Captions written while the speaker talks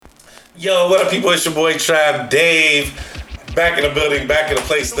Yo, what up, people? It's your boy Trap Dave. Back in the building, back in the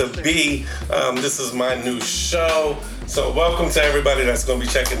place to be. This is my new show. So, welcome to everybody that's going to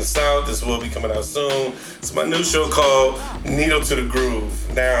be checking this out. This will be coming out soon. It's my new show called Needle to the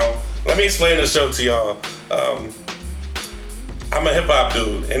Groove. Now, let me explain the show to y'all. I'm a hip hop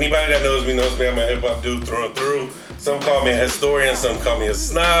dude. Anybody that knows me knows me. I'm a hip hop dude through and through. Some call me a historian, some call me a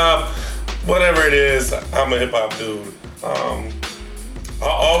snob. Whatever it is, I'm a hip hop dude. I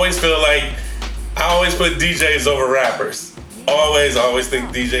always feel like I always put DJs over rappers. I always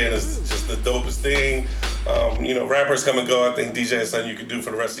think DJing is just the dopest thing. Rappers come and go. I think DJing is something you can do for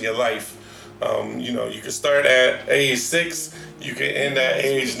the rest of your life. You can start at age 6, you can end at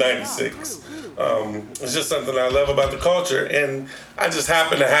age 96. It's just something I love about the culture, and I just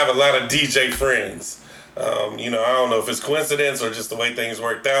happen to have a lot of DJ friends. I don't know if it's coincidence or just the way things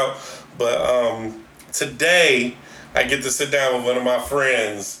worked out, but today I get to sit down with one of my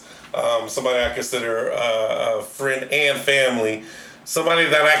friends, somebody I consider a friend and family, somebody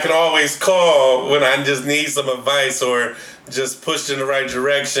that I can always call when I just need some advice or just pushed in the right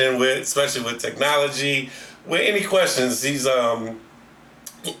direction with, especially with technology, with any questions. He's I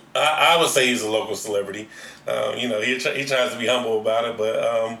would say he's a local celebrity. He tries to be humble about it,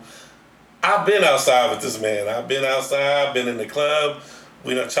 but I've been outside with this man. I've been outside, been in the club.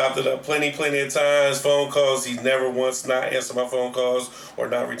 We done chopped it up plenty of times. Phone calls. He's never once not answered my phone calls or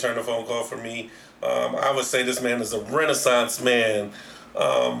not returned a phone call from me. I would say this man is a renaissance man.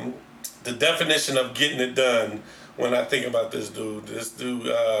 The definition of getting it done when I think about this dude,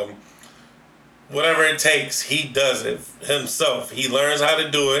 whatever it takes, he does it himself. He learns how to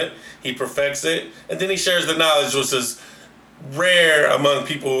do it. He perfects it. And then he shares the knowledge, which is rare among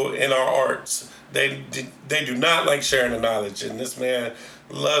people in our arts. They do not like sharing the knowledge, and this man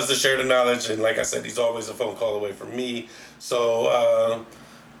loves to share the knowledge. And like I said, he's always a phone call away from me. So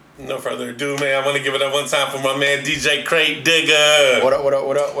no further ado, man. I want to give it up one time for my man DJ Krate Digga.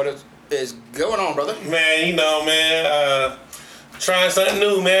 What is going on, brother? Man, trying something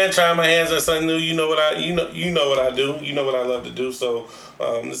new, man. Trying my hands on something new. You know what I do. You know what I love to do. So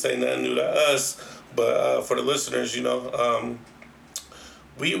this ain't nothing new to us, but for the listeners,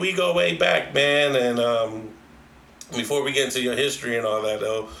 we go way back, man. And before we get into your history and all that,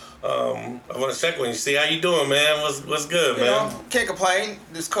 though, I want to check on you. See how you doing, man? What's good, man? Can't complain.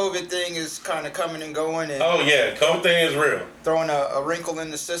 This COVID thing is kind of coming and going. And oh yeah, COVID thing is real. Throwing a wrinkle in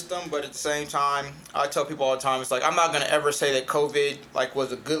the system, but at the same time, I tell people all the time, it's like I'm not gonna ever say that COVID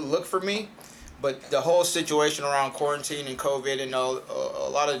was a good look for me, but the whole situation around quarantine and COVID and a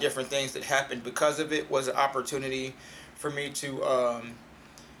lot of different things that happened because of it was an opportunity for me to.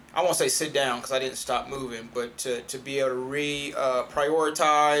 I won't say sit down because I didn't stop moving, but to be able to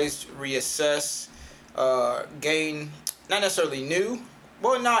prioritize, reassess, gain, not necessarily new,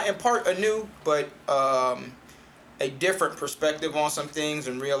 well, not in part a new, but a different perspective on some things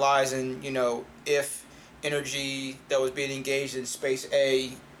and realizing, if energy that was being engaged in space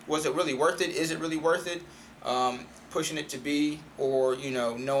A, was it really worth it? Is it really worth it? Pushing it to B, or,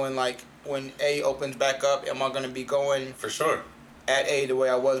 knowing when A opens back up, am I going to be going? For sure. At A the way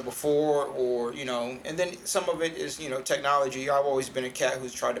I was before, or and then some of it is technology. I've always been a cat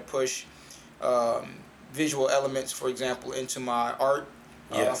who's tried to push visual elements, for example, into my art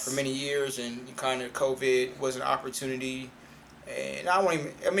for many years, and kind of COVID was an opportunity, and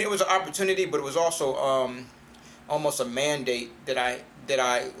it was an opportunity, but it was also almost a mandate that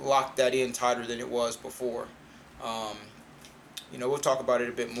I locked that in tighter than it was before. We'll talk about it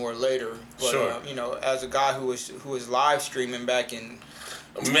a bit more later. But, sure. As a guy who was live streaming back in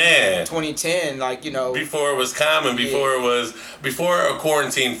 2010, before it was common, before a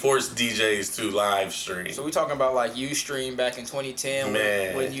quarantine forced DJs to live stream. So we're talking about Ustream back in 2010,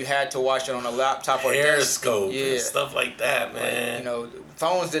 when you had to watch it on a laptop or Periscope and stuff like that, man.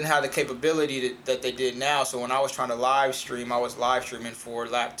 Phones didn't have the capability that they did now. So when I was trying to live stream, I was live streaming for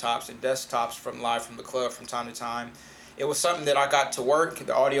laptops and desktops from the club from time to time. It was something that I got to work.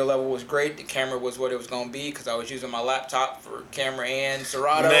 The audio level was great. The camera was what it was going to be because I was using my laptop for camera and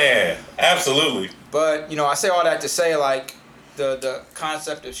Serato. Man, absolutely. But, I say all that to say, the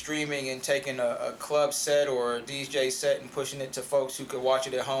concept of streaming and taking a club set or a DJ set and pushing it to folks who could watch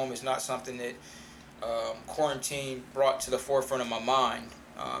it at home is not something that quarantine brought to the forefront of my mind.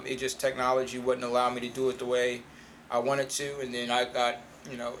 It just, technology wouldn't allow me to do it the way I wanted to. And then I got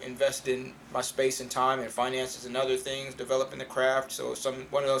invest in my space and time and finances and other things, developing the craft. So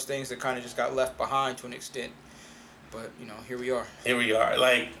one of those things that kind of just got left behind to an extent. But, here we are. Here we are.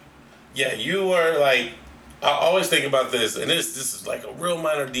 You were I always think about this, and this is a real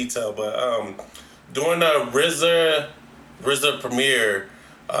minor detail, but during the RZA premiere,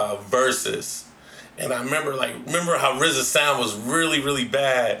 verses. And I remember how RZA's sound was really, really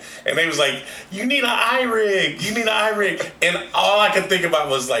bad. And they was like, you need an iRig. You need an iRig. And all I could think about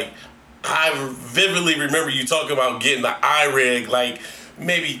was like, I vividly remember you talking about getting the iRig like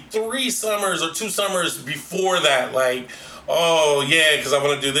maybe 3 summers or 2 summers before that. Like, oh yeah, because I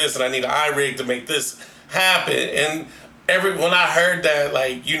want to do this and I need an iRig to make this happen. And when I heard that,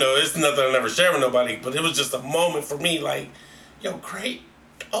 like, you know, it's nothing I never share with nobody, but it was just a moment for me like, yo, Krate.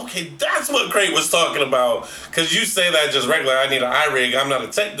 Okay, that's what Krate was talking about. Because you say that just regular, I need an iRig. I'm not a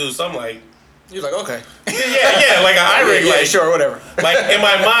tech dude, so I'm like... You're like, okay. Yeah, like an iRig. Yeah, like, sure, whatever. Like, in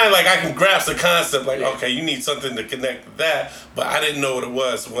my mind, like, I can grasp the concept. Like, okay, you need something to connect with that. But I didn't know what it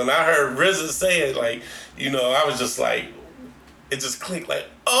was. When I heard RZA say it, like, you know, I was just like... It just clicked like,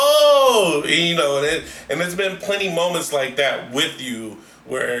 oh! You know, and there's been plenty moments like that with you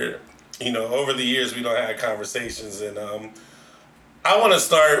where, you know, over the years we don't have conversations. And, I want to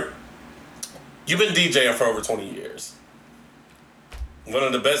start. You've been DJing for over 20 years. One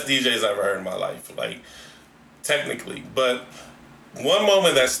of the best DJs I've ever heard in my life, like, technically. But one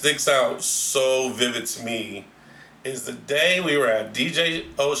moment that sticks out so vivid to me is the day we were at DJ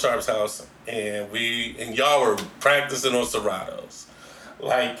O Sharp's house and y'all were practicing on Seratos.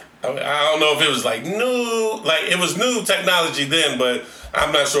 Like, I don't know if it was like new, like it was new technology then, but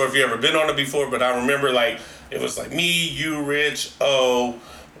I'm not sure if you ever been on it before, but I remember like, it was like me, you, Rich, O,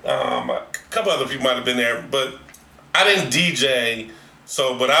 a couple other people might have been there, but I didn't DJ,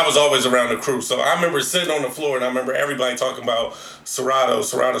 but I was always around the crew. So I remember sitting on the floor and I remember everybody talking about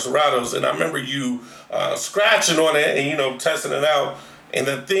Seratos, and I remember you scratching on it and, you know, testing it out. And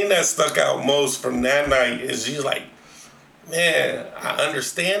the thing that stuck out most from that night is you're like, man, I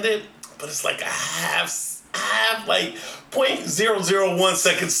understand it, but it's like I have like 0.001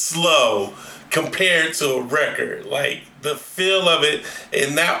 seconds slow compared to a record. Like the feel of it,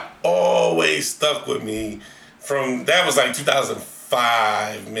 and that always stuck with me that was like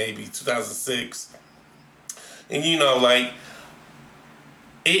 2005, maybe 2006. And you know, like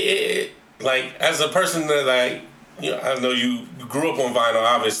it like as a person that like, you know, I know you grew up on vinyl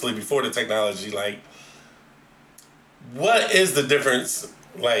obviously before the technology, like what is the difference?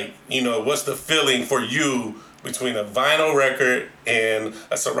 Like, you know, what's the feeling for you between a vinyl record and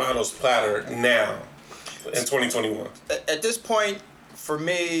a Seratos platter now in 2021? At this point, for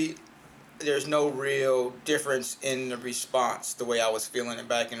me, there's no real difference in the response the way I was feeling it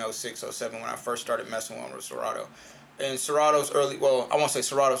back in 06, 07 when I first started messing with Serato. And Serato's I won't say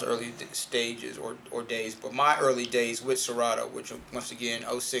Serato's early stages or days, but my early days with Serato, which once again,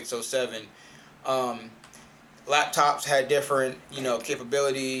 06, 07, laptops had different, you know,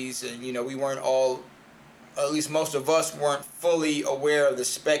 capabilities, and, you know, we weren't all, at least most of us weren't fully aware of the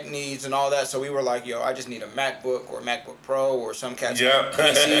spec needs and all that, so we were like, yo, I just need a MacBook or a MacBook Pro or some cats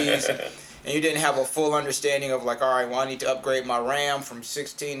PCs, and you didn't have a full understanding of like, all right, well, I need to upgrade my RAM from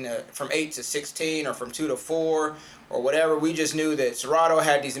 8 to 16 or from 2 to 4 or whatever. We just knew that Serato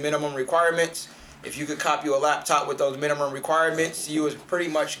had these minimum requirements. If you could copy a laptop with those minimum requirements, you was pretty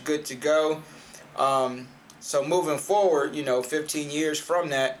much good to go. So moving forward, you know, 15 years from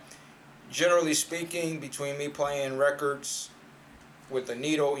that, generally speaking, between me playing records with a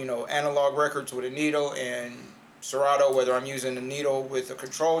needle, you know, analog records with a needle, and Serato, whether I'm using a needle with a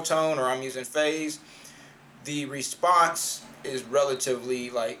control tone or I'm using phase, the response is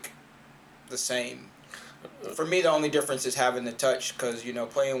relatively like the same. For me, the only difference is having the touch, because, you know,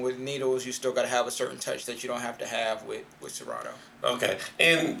 playing with needles, you still got to have a certain touch that you don't have to have with Serato. Okay.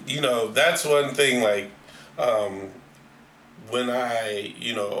 And, you know, that's one thing, like, when I,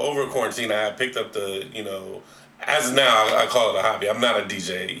 you know, over quarantine, I picked up the, you know, as now I call it a hobby. I'm not a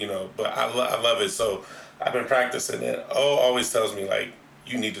DJ, you know, but I love it. So I've been practicing it. O always tells me, like,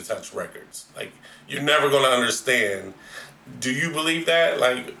 you need to touch records. Like, you're never going to understand. Do you believe that?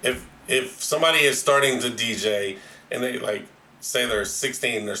 Like, if somebody is starting to DJ and they, like, say they're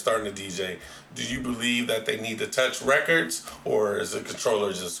 16 and they're starting to DJ, do you believe that they need to touch records, or is a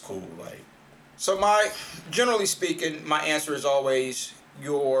controller just cool? Like, so generally speaking, my answer is always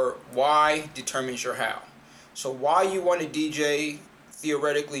your why determines your how. So why you want to DJ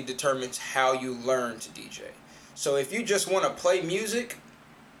theoretically determines how you learn to DJ. So if you just want to play music,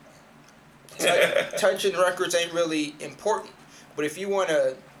 touching records ain't really important. But if you want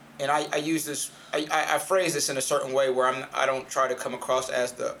to, and I use this, I phrase this in a certain way where I don't try to come across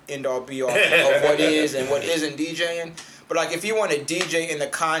as the end-all be-all of what is and what isn't DJing. But like if you want to DJ in the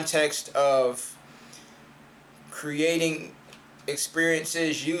context of creating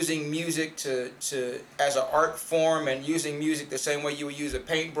experiences, using music to as an art form, and using music the same way you would use a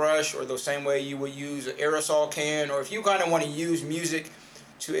paintbrush or the same way you would use an aerosol can, or if you kind of want to use music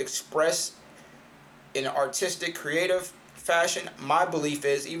to express in an artistic, creative fashion, my belief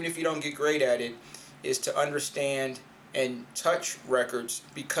is, even if you don't get great at it, is to understand and touch records,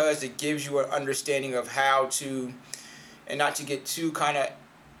 because it gives you an understanding of how to, and not to get too kind of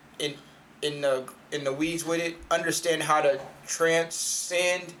in the weeds with it, understand how to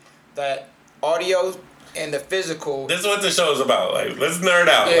transcend that audio and the physical. This is what the show's about. Like, let's nerd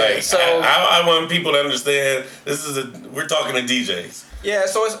out. Yeah, like, so I want people to understand. We're talking to DJs. Yeah,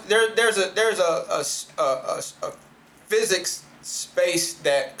 so there's a physics space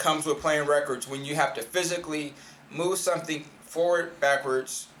that comes with playing records when you have to physically move something forward,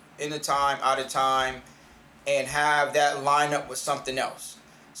 backwards, into time, out of time, and have that line up with something else.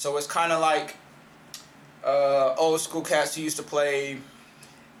 So it's kind of like old school cats who used to play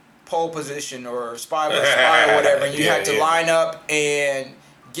pole position or spy by spy or whatever, and you had to line up and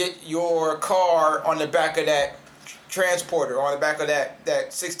get your car on the back of that transporter, on the back of that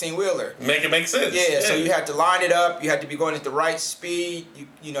 16-wheeler. Make it make sense. Yeah, so you had to line it up. You had to be going at the right speed.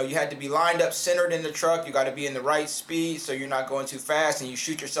 You had to be lined up, centered in the truck. You got to be in the right speed so you're not going too fast and you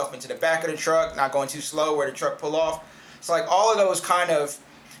shoot yourself into the back of the truck, not going too slow where the truck pull off. It's like all of those kind of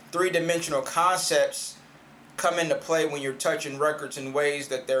three-dimensional concepts come into play when you're touching records in ways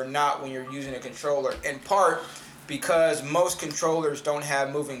that they're not when you're using a controller, in part because most controllers don't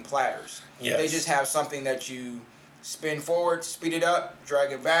have moving platters. Yes. They just have something that you spin forward, speed it up,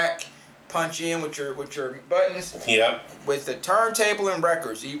 drag it back, punch in with your buttons. Yep. With the turntable and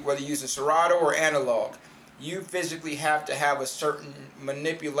records, whether you use a Serato or analog, you physically have to have a certain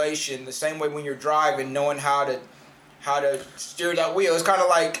manipulation, the same way when you're driving, knowing how to steer that wheel. It's kind of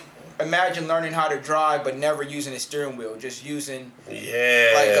like, imagine learning how to drive but never using a steering wheel, just using like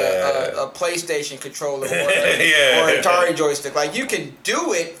a PlayStation controller or an Atari joystick. Like, you can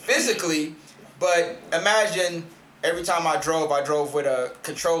do it physically, but imagine every time I drove with a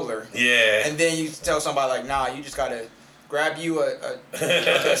controller. Yeah. And then you tell somebody like, nah, you just gotta grab you a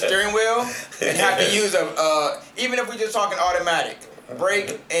steering wheel and have to use even if we're just talking automatic,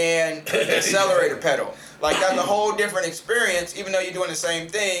 brake and accelerator pedal. Like, that's a whole different experience. Even though you're doing the same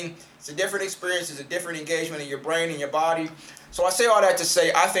thing, it's a different experience. It's a different engagement in your brain and your body. So I say all that to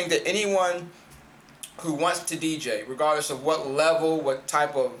say, I think that anyone who wants to DJ, regardless of what level, what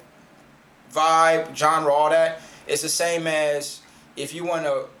type of vibe, genre, all that, it's the same as if you want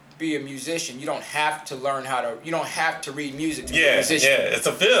to be a musician, you don't have to you don't have to read music to be a musician. Yeah, it's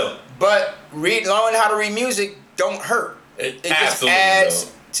a feel. But learning how to read music don't hurt. It just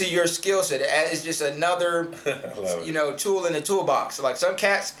adds to your skill set. It's just another, tool in the toolbox. Like, some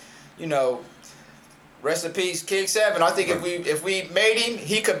cats, rest in peace, King 7. I think if we made him,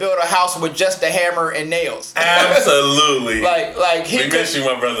 he could build a house with just a hammer and nails. Absolutely. like he could, miss you,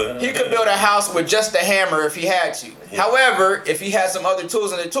 my brother. He could build a house with just a hammer if he had to. Yeah. However, if he had some other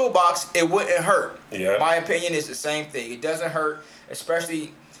tools in the toolbox, it wouldn't hurt. Yeah. My opinion is the same thing. It doesn't hurt,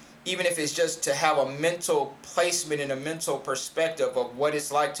 especially even if it's just to have a mental placement and a mental perspective of what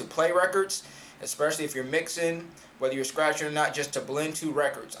it's like to play records, especially if you're mixing, whether you're scratching or not, just to blend two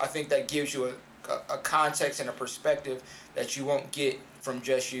records. I think that gives you a context and a perspective that you won't get from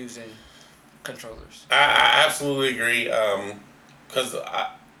just using controllers. I absolutely agree. Because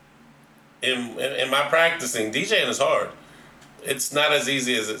in my practicing, DJing is hard. It's not as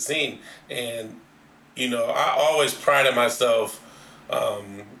easy as it seems. And, I always prided myself,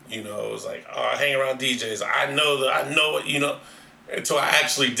 it was like, I hang around DJs. I know what, until I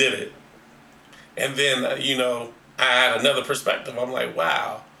actually did it. And then, I had another perspective. I'm like,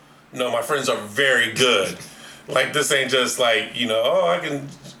 wow. No, my friends are very good. Like, this ain't just like, I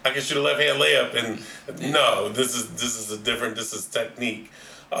can shoot a left hand layup, and no, this is technique.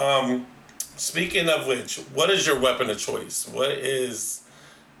 Speaking of which, what is your weapon of choice? What is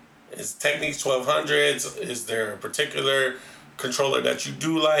Technics 1200s? Is there a particular controller that you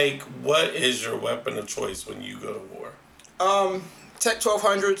do like? What is your weapon of choice when you go to war? Tech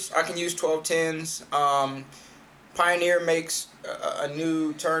 1200s. I can use 1210s. Pioneer makes a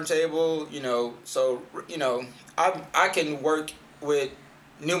new turntable, so I can work with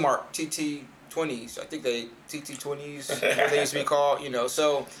Newmark TT20s. I think TT20s, what they used to be called,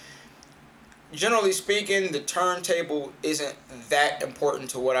 so generally speaking, the turntable isn't that important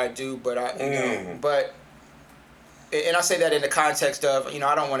to what I do, but and I say that in the context of,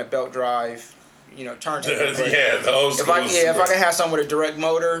 I don't want a belt drive, turntable. The old school. If I can have something with a direct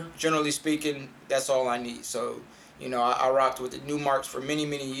motor, generally speaking, that's all I need. So, I rocked with the Newmarks for many,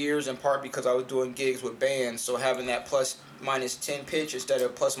 many years, in part because I was doing gigs with bands. So having that plus minus 10 pitch instead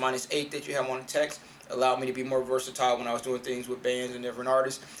of plus minus 8 that you have on the text allowed me to be more versatile when I was doing things with bands and different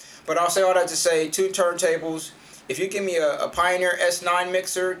artists. But I'll say all that to say, two turntables if you give me a Pioneer S9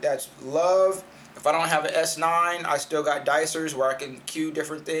 mixer, that's love. If I don't have an S9, I still got dicers where I can cue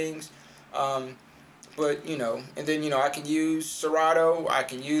different things. But and then I can use Serato, I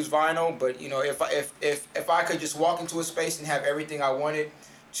can use vinyl. But if I could just walk into a space and have everything I wanted,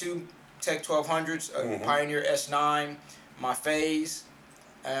 two Tech 1200s, a Pioneer S9, my phase,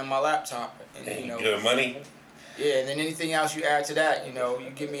 and my laptop, and good money. Yeah, and then anything else you add to that, you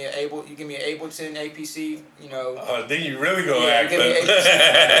give me an Ableton APC, then you really go give me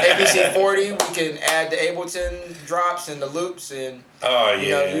APC 40. We can add the Ableton drops and the loops, and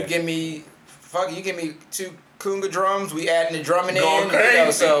you give me two Kunga drums. We adding the drumming going in,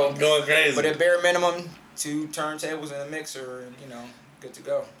 crazy. Going crazy. But at bare minimum, 2 turntables and a mixer, and good to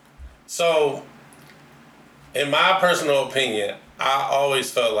go. So, in my personal opinion, I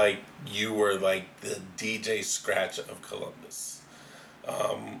always felt like you were like the DJ Scratch of Columbus.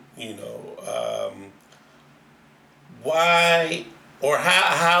 Why or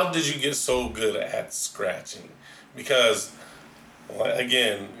how did you get so good at scratching? Because,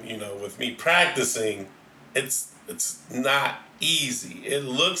 again, with me practicing, it's not easy. It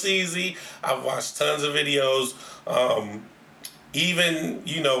looks easy. I've watched tons of videos. Even,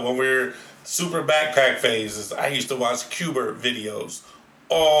 when we're super backpack phases, I used to watch Kubert videos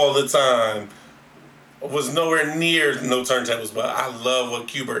all the time. Was nowhere near no turntables, but I love what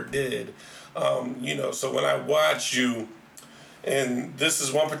Kubert did. So when I watch you, and this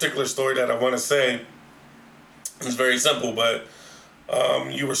is one particular story that I want to say, it's very simple, but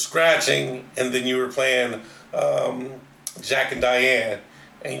you were scratching and then you were playing Jack and Diane,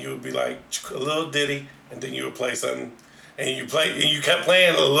 and you would be like a little ditty, and then you would play something, and you kept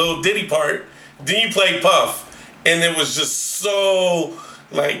playing a little ditty part, then you played Puff, and it was just so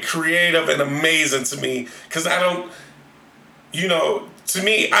like creative and amazing to me, because I don't, to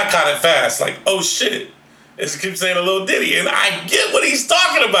me, I caught it fast, like, oh shit, it keeps saying a little ditty, and I get what he's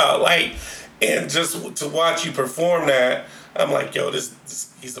talking about, like, and just to watch you perform that, I'm like, yo, this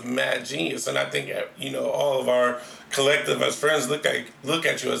he's a mad genius, and I think all of our collective as friends look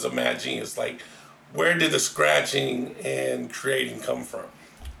at you as a mad genius. Like, where did the scratching and creating come from?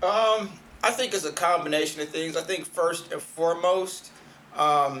 I think it's a combination of things. I think first and foremost,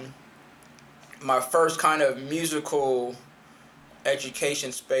 my first kind of musical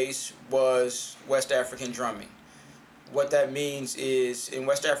education space was West African drumming. What that means is, in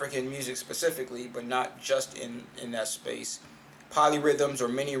West African music specifically, but not just in that space, polyrhythms or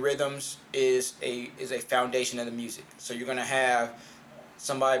mini rhythms is a foundation of the music. So you're gonna have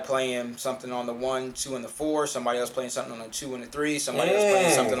somebody playing something on the 1, 2, and the 4, somebody else playing something on the 2 and the 3, somebody else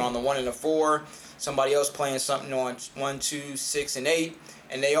playing something on the 1 and the 4, somebody else playing something on 1, 2, 6, and 8,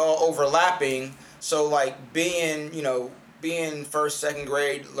 and they all overlapping. So like being first, second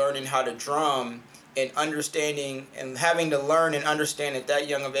grade, learning how to drum and understanding and having to learn and understand at that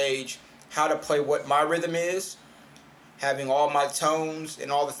young of age how to play what my rhythm is, having all my tones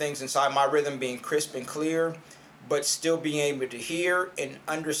and all the things inside my rhythm being crisp and clear, but still being able to hear and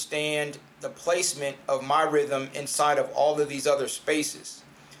understand the placement of my rhythm inside of all of these other spaces,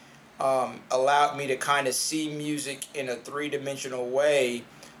 allowed me to kind of see music in a three-dimensional way,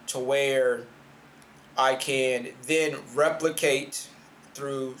 to where I can then replicate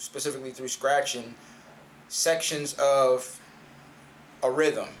specifically through scratching sections of a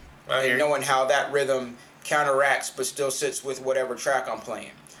rhythm, and knowing how that rhythm counteracts but still sits with whatever track I'm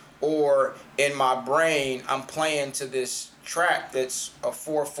playing. Or in my brain, I'm playing to this track that's a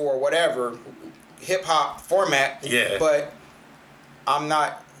 4/4 whatever hip hop format, but I'm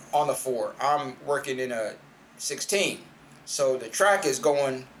not on the 4. I'm working in a 16. So the track is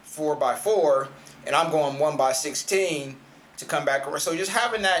going 4/4, and I'm going 1/16 to come back around. So just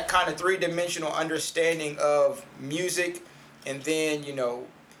having that kind of three-dimensional understanding of music, and then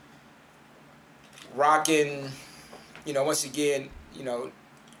rocking, once again,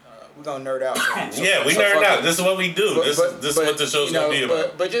 we're gonna nerd out. We nerd out. This is what we do. This is what the show's gonna be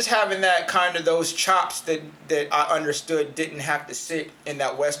about. But just having that kind of those chops that I understood didn't have to sit in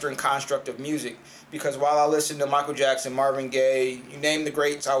that Western construct of music. Because while I listened to Michael Jackson, Marvin Gaye, you name the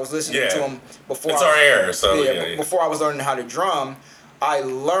greats, I was listening to them before. It's our era, so before I was learning how to drum, I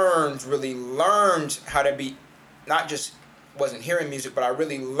really learned how to be, not just wasn't hearing music, but I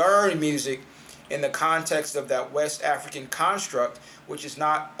really learned music in the context of that West African construct, which is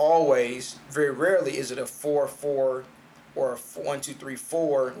not always, very rarely, is it a 4/4 or a 1, 2, 3,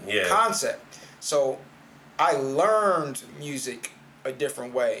 4 concept. So I learned music a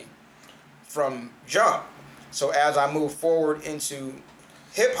different way from jump. So as I move forward into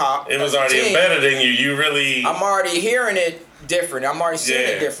hip hop, it was already embedded in you. I'm already hearing it different. I'm already seeing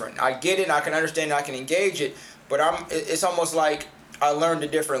it different. I get it. I can understand it. I can engage it. But it's almost like I learned a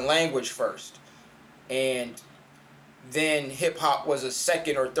different language first, and then hip hop was a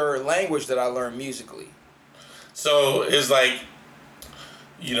second or third language that I learned musically. So it's like,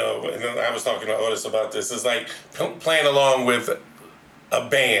 and then I was talking to Otis about this. It's like playing along with a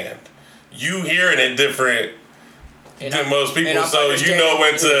band. You hearing it different than most people, so you know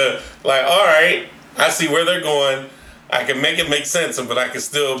when to, like, all right, I see where they're going. I can make it make sense, but I can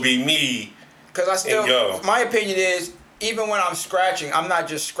still be me. Because my opinion is, even when I'm scratching, I'm not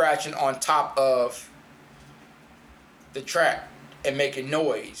just scratching on top of the track and making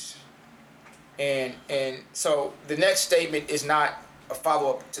noise. And so the next statement is not a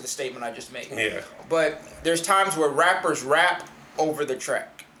follow-up to the statement I just made. Yeah. But there's times where rappers rap over the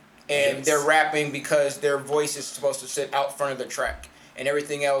track. And they're rapping because their voice is supposed to sit out front of the track. And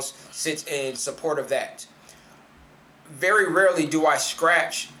everything else sits in support of that. Very rarely do I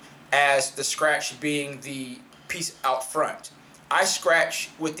scratch as the scratch being the piece out front. I scratch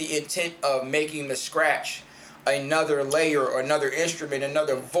with the intent of making the scratch another layer or another instrument,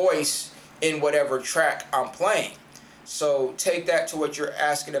 another voice in whatever track I'm playing. So take that to what you're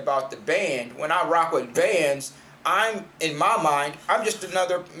asking about the band. When I rock with bands, in my mind, I'm just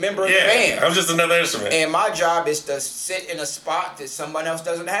another member of the band. I'm just another instrument. And my job is to sit in a spot that someone else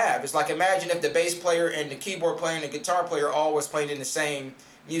doesn't have. It's like, imagine if the bass player and the keyboard player and the guitar player all was playing in the same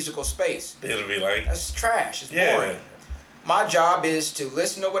musical space. It'll be like... That's trash. It's boring. My job is to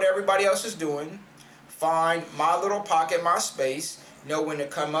listen to what everybody else is doing, find my little pocket, my space, know when to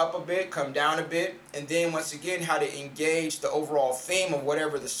come up a bit, come down a bit, and then once again how to engage the overall theme of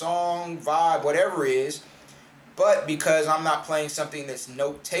whatever the song, vibe, whatever is. But because I'm not playing something that's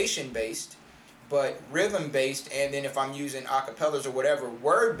notation-based, but rhythm-based, and then if I'm using acapellas or whatever,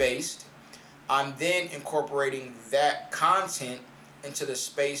 word-based, I'm then incorporating that content into the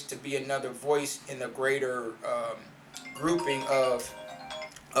space to be another voice in the greater grouping of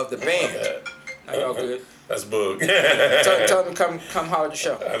the band. Now y'all good? That's bug. Tell them to come holler at the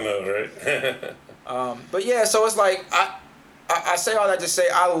show. I know, right? But yeah, so it's like, I say all that to say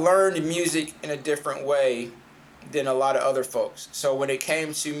I learned music in a different way than a lot of other folks. So when it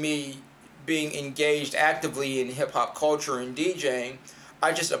came to me being engaged actively in hip-hop culture and DJing,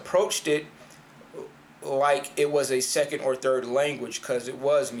 I just approached it like it was a second or third language because it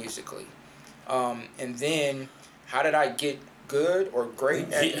was musically. And then how did I get good or great?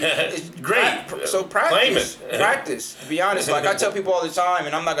 Great. So practice. Practice. To be honest, like I tell people all the time,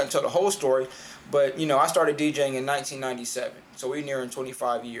 and I'm not going to tell the whole story, but I started DJing in 1997. So we're nearing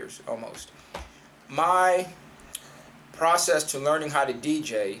 25 years almost. My process to learning how to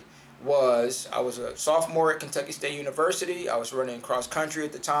DJ was, I was a sophomore at Kentucky State University. I was running cross country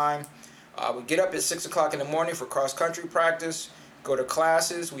at the time. I would get up at 6 o'clock in the morning for cross country practice, go to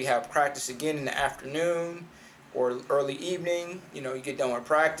classes. We have practice again in the afternoon or early evening. You get done with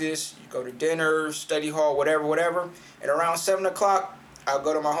practice, you go to dinner, study hall, whatever. And around 7 o'clock, I'll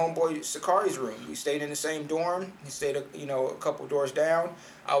go to my homeboy Sakari's room. We stayed in the same dorm. He stayed a couple doors down.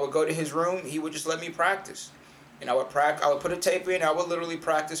 I would go to his room. He would just let me practice. And I would put a tape in. I would literally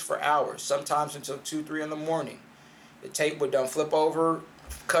practice for hours, sometimes until 2, 3 in the morning. The tape would flip over,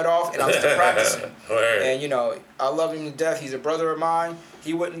 cut off, and I'm still practicing. And I love him to death. He's a brother of mine.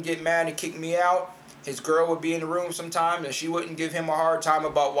 He wouldn't get mad and kick me out. His girl would be in the room sometimes, and she wouldn't give him a hard time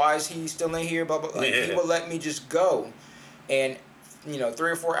about why is he still in here. Blah, blah, blah. He would let me just go, and 3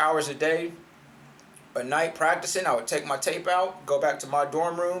 or 4 hours a day. A night practicing, I would take my tape out, go back to my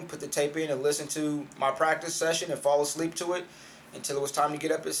dorm room, put the tape in and listen to my practice session and fall asleep to it until it was time to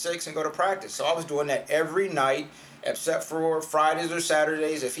get up at 6 and go to practice. So I was doing that every night except for Fridays or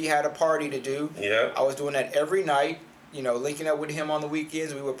Saturdays if he had a party to do. Yeah. I was doing that every night, linking up with him on the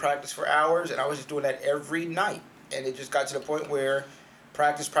weekends. We would practice for hours, and I was just doing that every night. And it just got to the point where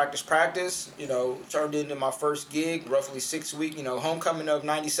practice, turned into my first gig, roughly 6 weeks. Homecoming of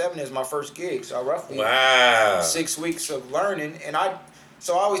 97 is my first gig, so roughly 6 weeks of learning. And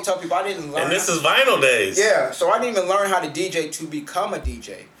so I always tell people I didn't learn. And this is vinyl days. Yeah, so I didn't even learn how to DJ to become a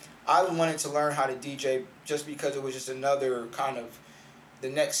DJ. I wanted to learn how to DJ just because it was just another kind of the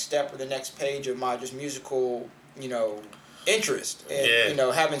next step or the next page of my just musical, interest. And,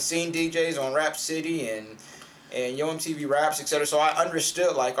 having seen DJs on Rap City and Yo MTV Raps, etc. So I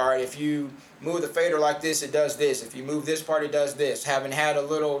understood, like, all right, if you move the fader like this, it does this. If you move this part, it does this. Having had a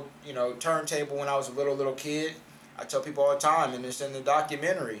little, turntable when I was a little kid, I tell people all the time, and it's in the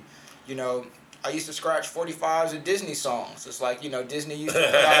documentary, I used to scratch 45s of Disney songs. It's like, Disney used to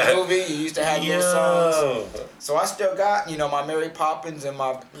put out a movie, you used to have little songs. So I still got, my Mary Poppins and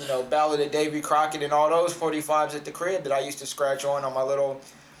my, Ballad of Davy Crockett and all those 45s at the crib that I used to scratch on my little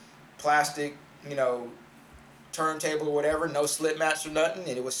plastic, turntable or whatever, no slip mats or nothing,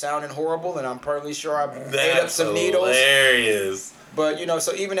 and it was sounding horrible, and I'm pretty sure I ate up That's some needles. hilarious. But,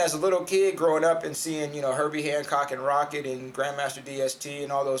 so even as a little kid growing up and seeing, Herbie Hancock and Rocket and Grandmaster DST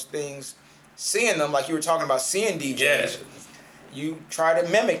and all those things, seeing them, like you were talking about seeing DJs, you try to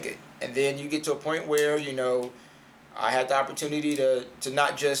mimic it. And then you get to a point where, I had the opportunity to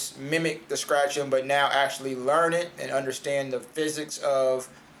not just mimic the scratching, but now actually learn it and understand the physics of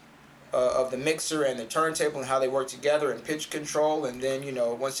the mixer and the turntable and how they work together and pitch control. And then,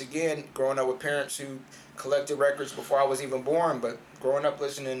 once again, growing up with parents who collected records before I was even born, but growing up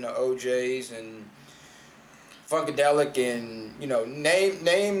listening to OJs and Funkadelic and,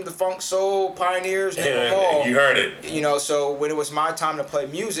 name the funk soul pioneers, name them all. You heard it. So when it was my time to play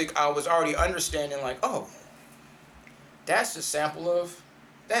music, I was already understanding like, oh, that's a sample of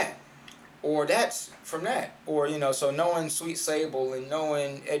that. Or that's from that. Or, so knowing Sweet Sable and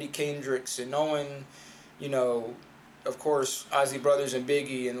knowing Eddie Kendricks and knowing, of course, Ozzy Brothers and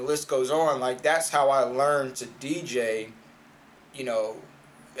Biggie and the list goes on. Like, that's how I learned to DJ,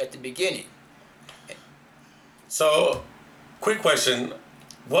 at the beginning. So, quick question.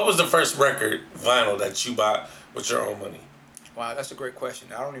 What was the first record, vinyl, that you bought with your own money? Wow, that's a great question.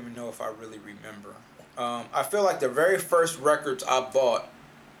 I don't even know if I really remember. I feel like the very first records I bought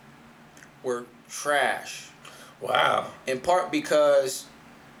were trash. Wow. In part because,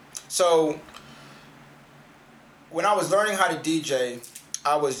 so when I was learning how to DJ,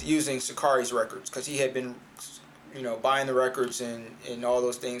 I was using Sakari's records because he had been, buying the records and all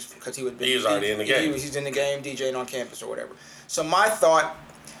those things because he was already in the game. He's in the game, DJing on campus or whatever. So my thought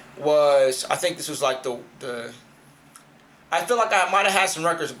was, I think this was like the I feel like I might have had some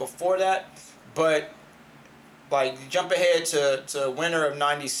records before that, but like jump ahead to winter of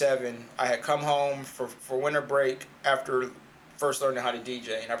 '97, I had come home for winter break after first learning how to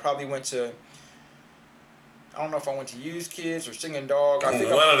DJ, and I probably went to, I don't know if I went to Used Kids or Singing Dog. I think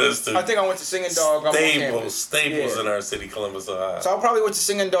I went to Singing Dog. Staples in our city, Columbus, Ohio. So I probably went to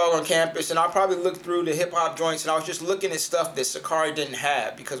Singing Dog on campus, and I probably looked through the hip hop joints, and I was just looking at stuff that Sakari didn't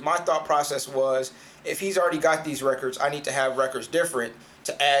have because my thought process was, if he's already got these records, I need to have records different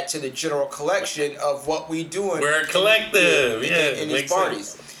to add to the general collection of what we doing. We're a collective, in these parties.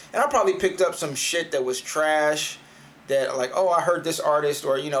 Sense. And I probably picked up some shit that was trash, that like, oh, I heard this artist,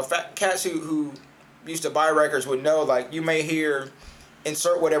 or cats who used to buy records would know, like, you may hear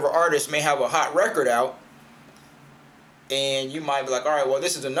insert whatever artist may have a hot record out, and you might be like, all right, well,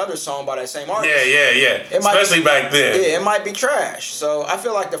 this is another song by that same artist. Yeah. Especially back then. Yeah, it might be trash. So I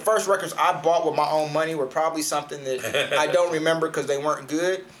feel like the first records I bought with my own money were probably something that I don't remember because they weren't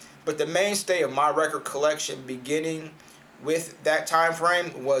good. But the mainstay of my record collection beginning with that time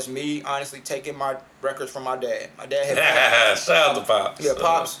frame was me honestly taking my records from my dad. My dad had shout out to Pops. Yeah,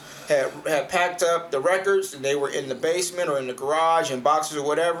 Pops had packed up the records, and they were in the basement or in the garage in boxes or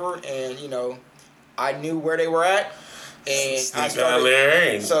whatever, and I knew where they were at. And I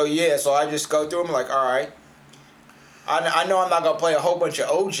started, so I just go through them like, all right, I know I'm not going to play a whole bunch of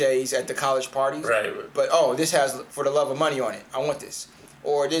OJs at the college parties, right? But this has For the Love of Money on it. I want this.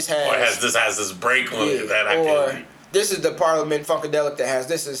 Or this has this break on it that I can. This is the Parliament Funkadelic that has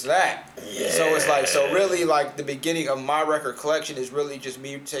this is that. Yeah. So it's like, really like the beginning of my record collection is really just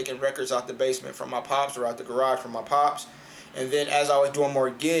me taking records out the basement from my pops or out the garage from my pops. And then as I was doing more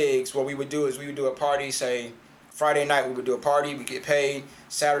gigs, what we would do is we would do a party, say Friday night we would do a party, we get paid.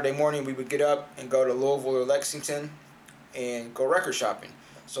 Saturday morning we would get up and go to Louisville or Lexington and go record shopping.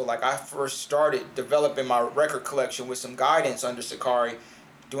 So like I first started developing my record collection with some guidance under Sakari,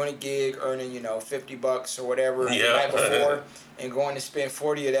 doing a gig, earning, $50 or whatever the night before, and going to spend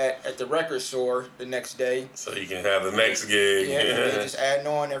 40 of that at the record store the next day. So you can have the next gig. Yeah, and just adding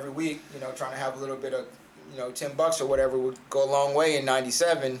on every week, trying to have a little bit of, $10 or whatever would go a long way in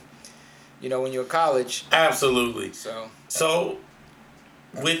 '97, when you're in college. Absolutely. So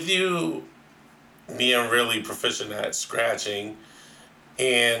with you being really proficient at scratching,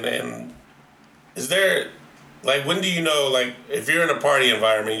 and is there, like, when do you know, like, if you're in a party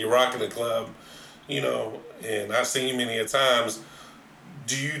environment, you're rocking a club, and I've seen you many a times,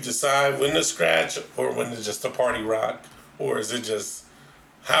 do you decide when to scratch or when to just a party rock? Or is it just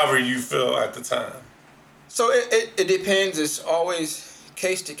however you feel at the time? So it depends. It's always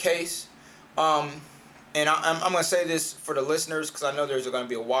case to case. And I'm going to say this for the listeners because I know there's going to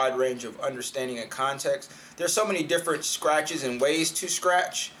be a wide range of understanding and context. There's so many different scratches and ways to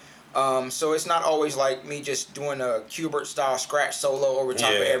scratch. So it's not always like me just doing a Qbert style scratch solo over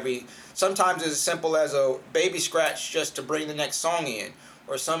top of every. Sometimes it's as simple as a baby scratch just to bring the next song in,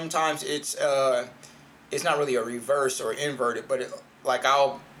 or sometimes it's not really a reverse or inverted, but like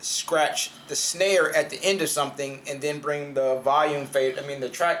I'll scratch the snare at the end of something and then bring the volume fade,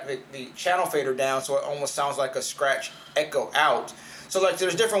 the channel fader down so it almost sounds like a scratch echo out. So like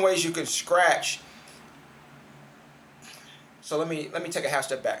there's different ways you can scratch. So let me take a half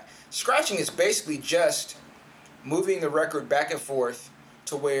step back. Scratching is basically just moving the record back and forth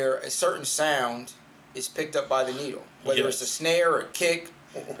to where a certain sound is picked up by the needle, whether it's a snare, a kick,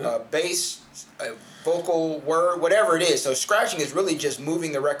 a bass, a vocal word, whatever it is. So scratching is really just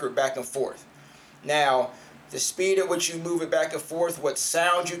moving the record back and forth. Now, the speed at which you move it back and forth, what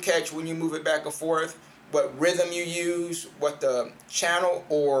sound you catch when you move it back and forth, what rhythm you use, what the channel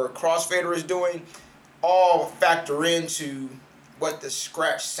or crossfader is doing, all factor into what the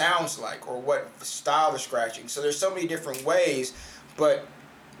scratch sounds like or what style of scratching. So there's so many different ways, but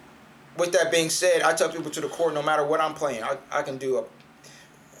with that being said, I tell people to the core, no matter what I'm playing, I can do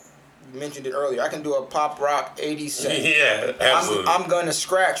you mentioned it earlier, I can do a pop rock 80s set. Yeah, absolutely. I'm going to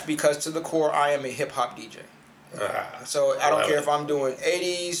scratch because to the core, I am a hip hop DJ. So I don't care if I'm doing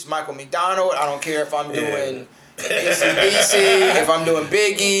 80s, Michael McDonald, I don't care if I'm doing AC/DC, if I'm doing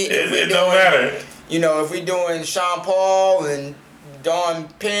Biggie. It don't matter. You know, if we're doing Sean Paul and Dawn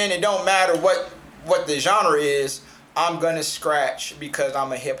Penn, it don't matter what the genre is. I'm gonna scratch because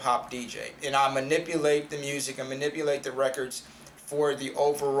I'm a hip hop DJ and I manipulate the music and manipulate the records for the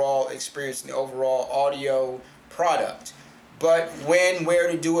overall experience and the overall audio product. But when, where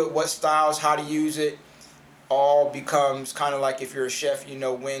to do it, what styles, how to use it, all becomes kind of like if you're a chef, you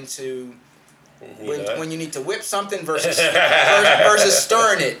know when to when you need to whip something versus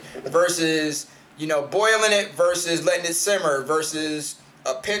stirring it versus boiling it versus letting it simmer versus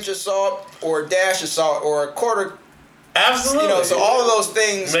a pinch of salt or a dash of salt or a quarter. Absolutely. So all of those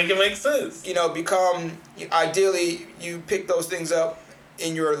things make it make sense. Become, ideally, you pick those things up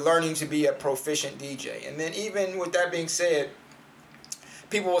in your learning to be a proficient DJ. And then even with that being said,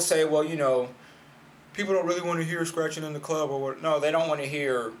 people will say, well, people don't really want to hear scratching in the club or what. No, they don't want to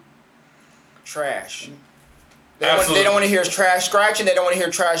hear trash. They don't want to hear trash scratching. They don't want to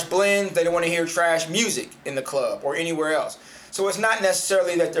hear trash blends. They don't want to hear trash music in the club or anywhere else. So it's not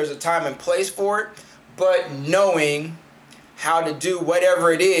necessarily that there's a time and place for it, but knowing how to do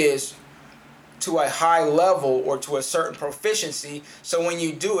whatever it is to a high level or to a certain proficiency, so when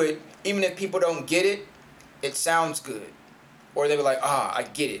you do it, even if people don't get it, it sounds good. Or they be like, I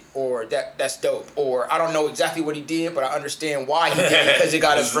get it, or that's dope, or I don't know exactly what he did, but I understand why he did it because it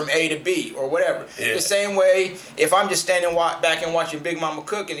got us from A to B, or whatever. Yeah. The same way, if I'm just standing back and watching Big Mama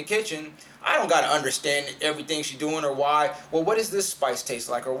cook in the kitchen, I don't got to understand everything she's doing or why. Well, what does this spice taste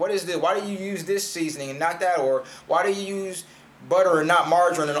like? Or what is this? Why do you use this seasoning and not that? Or why do you use butter and not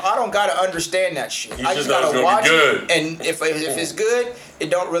margarine? And I don't got to understand that shit. I just got to watch it. And if it's good,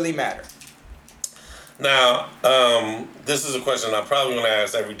 it don't really matter. Now, this is a question I'm probably going to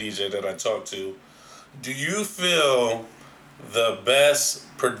ask every DJ that I talk to. Do you feel the best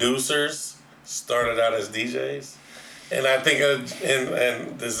producers started out as DJs? And I think,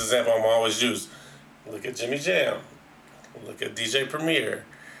 and this example I'm always use, look at Jimmy Jam, look at DJ Premier,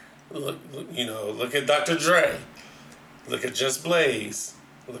 look at Dr. Dre, look at Just Blaze,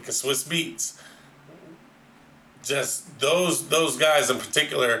 look at Swiss Beats. Just those guys in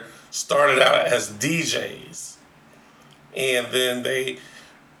particular started out as DJs, and then they,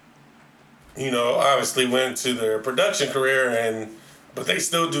 obviously went to their production career, but they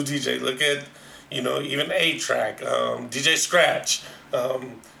still do DJ. Look at, even A-Track, DJ Scratch.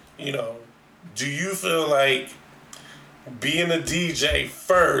 Do you feel like being a DJ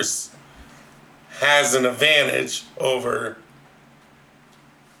first has an advantage over,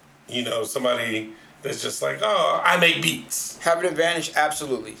 somebody that's just like, I make beats? Have an advantage?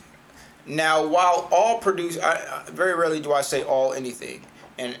 Absolutely. Now, while all producers, very rarely do I say all anything,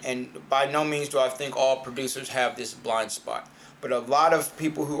 and by no means do I think all producers have this blind spot. But a lot of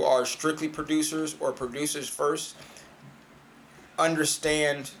people who are strictly producers or producers first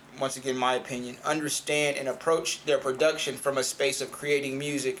understand, once again, my opinion, understand and approach their production from a space of creating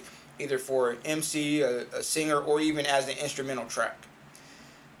music, either for an MC, a singer, or even as an instrumental track.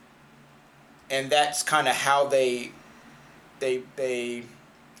 And that's kind of how they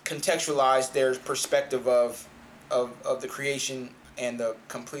contextualize their perspective of the creation and the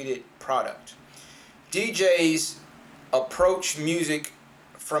completed product. DJs approach music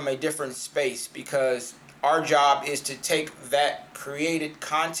from a different space because our job is to take that created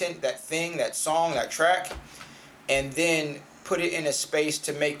content, that thing, that song, that track, and then put it in a space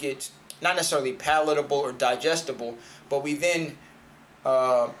to make it not necessarily palatable or digestible, but we then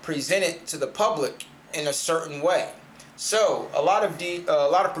present it to the public in a certain way. So a lot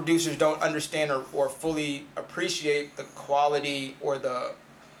of producers don't understand or fully appreciate the quality or the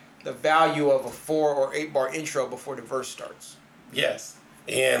value of a 4 or 8 bar intro before the verse starts. Yes,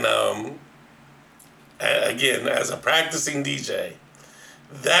 and again, as a practicing DJ,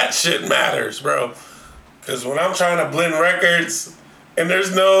 that shit matters, bro. Because when I'm trying to blend records, and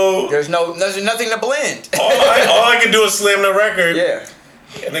there's nothing to blend. all I can do is slam the record. Yeah.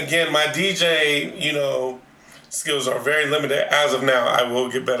 And again, my DJ, skills are very limited as of now. I will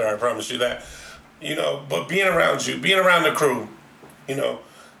get better, I promise you that. But being around you, being around the crew,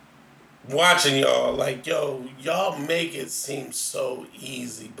 watching y'all, like, yo, y'all make it seem so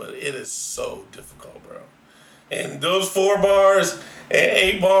easy, but it is so difficult, bro. And those 4 bars and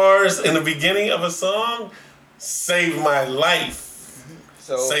 8 bars in the beginning of a song saved my life.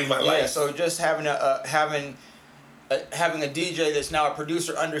 Saved my life. So just having a DJ that's now a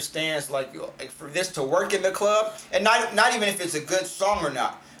producer understands, like for this to work in the club, and not even if it's a good song or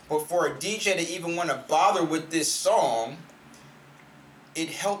not, but for a DJ to even want to bother with this song, it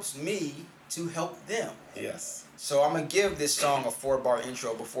helps me to help them. Yes. So I'm going to give this song a 4 bar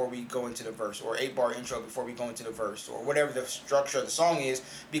intro before we go into the verse, or 8 bar intro before we go into the verse, or whatever the structure of the song is,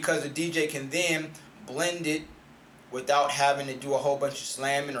 because the DJ can then blend it without having to do a whole bunch of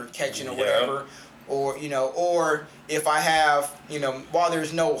slamming or catching or whatever. Or if I have, while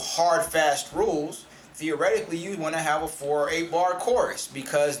there's no hard, fast rules, theoretically you want to have a 4 or 8 bar chorus,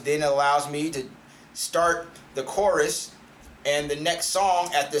 because then it allows me to start the chorus and the next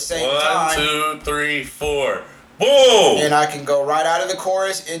song at the same time. 1, 2, 3, 4. Boom! And I can go right out of the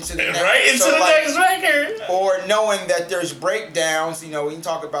chorus into the next. Right into the next record. Or knowing that there's breakdowns, we can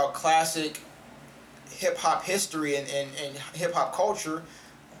talk about classic hip-hop history and hip-hop culture,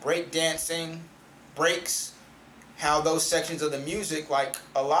 breakdancing, breaks, how those sections of the music, like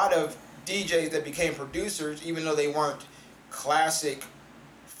a lot of DJs that became producers, even though they weren't classic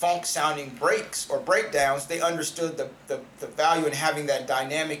funk-sounding breaks or breakdowns, they understood the value in having that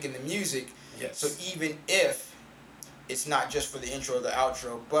dynamic in the music. Yes. So even if it's not just for the intro or the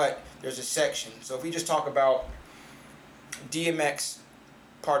outro, but there's a section. So if we just talk about DMX,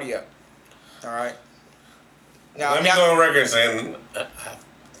 Party Up, all right? Let me go on record saying I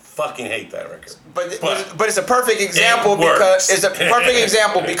fucking hate that record. But it's a perfect example because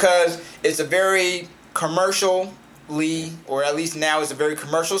it's a very commercially, or at least now it's a very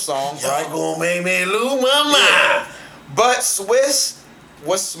commercial song, right? Y'all gonna make me lose my mind. But Swiss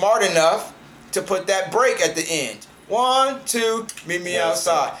was smart enough to put that break at the end. 1, 2, meet me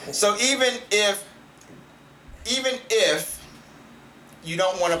outside. So even if you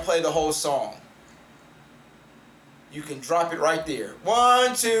don't want to play the whole song, you can drop it right there.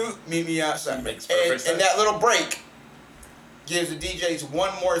 1, 2, meet me outside. Makes perfect sense. And that little break gives the DJs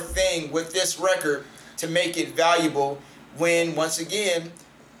one more thing with this record to make it valuable, when, once again,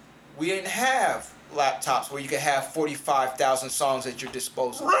 we didn't have laptops where you could have 45,000 songs at your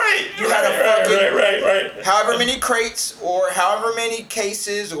disposal. Right. You had right. however many crates or however many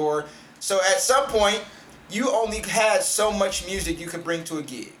cases, or so at some point you only had so much music you could bring to a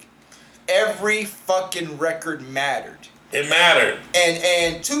gig. Every fucking record mattered. It mattered.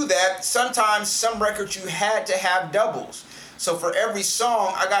 And to that, sometimes some records you had to have doubles. So for every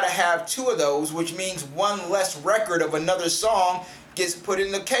song, I gotta have 2 of those, which means one less record of another song gets put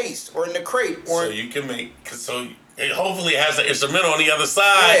in the case or in the crate. Or so you can it hopefully has an instrumental on the other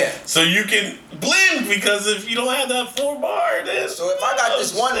side, so you can blend, because if you don't have that 4 bar, then so if I got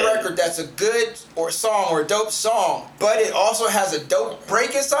this one record that's a good song or a dope song, but it also has a dope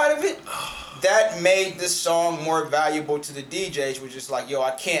break inside of it, that made this song more valuable to the DJs, which is like, yo,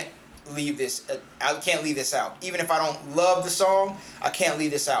 I can't leave this out. Even if I don't love the song, I can't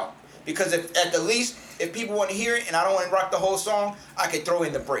leave this out. Because if at the least, if people want to hear it and I don't want to rock the whole song, I can throw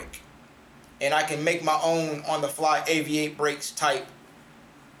in the break. And I can make my own on-the-fly AV8 breaks type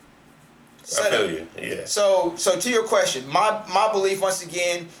setup. I feel you, yeah. So to your question, my belief, once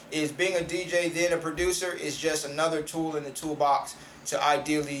again, is being a DJ, then a producer, is just another tool in the toolbox to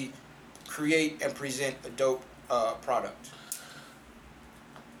ideally create and present a dope product.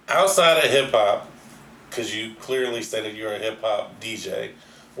 Outside of hip-hop, because you clearly stated you're a hip-hop DJ,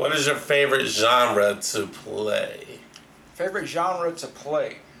 what is your favorite genre to play? Favorite genre to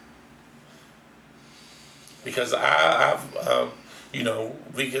play? Because we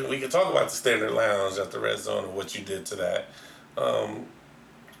can talk about the Standard Lounge at the Red Zone and what you did to that.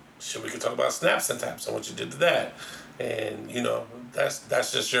 We could talk about Snaps and Taps and what you did to that. And,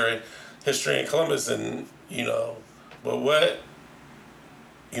 that's just your history in Columbus. And, but what,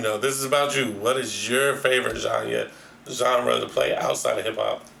 this is about you. What is your favorite genre to play outside of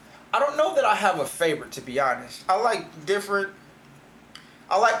hip-hop? I don't know that I have a favorite, to be honest. I like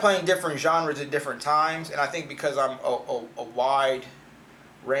playing different genres at different times, and I think because I'm a wide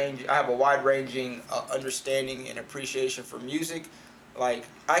range, I have a wide ranging understanding and appreciation for music. Like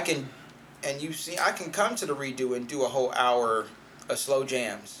I can come to the redo and do a whole hour of slow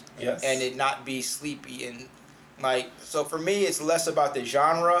jams, Yes. and it not be sleepy and like. So for me, it's less about the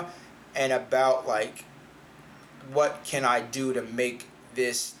genre and about like what can I do to make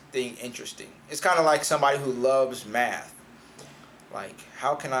this thing interesting. It's kind of like somebody who loves math. Like,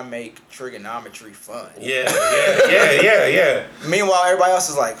 how can I make trigonometry fun? Yeah. Meanwhile, everybody else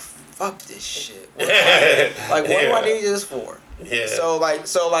is like, fuck this shit. What do I need this for? Yeah. So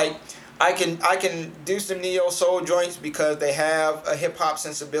I can do some neo soul joints because they have a hip hop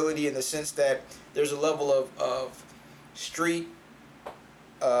sensibility in the sense that there's a level of street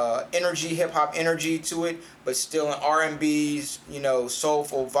energy, hip hop energy to it, but still an R&B's,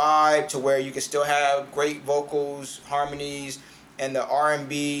 soulful vibe to where you can still have great vocals, harmonies, and the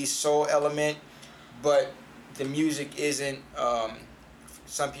R&B soul element, but the music isn't.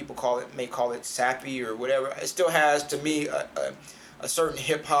 Some people may call it sappy or whatever. It still has, to me, a certain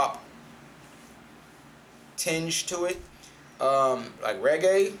hip hop tinge to it, like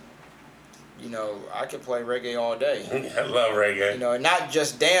reggae. I can play reggae all day. I love reggae. Not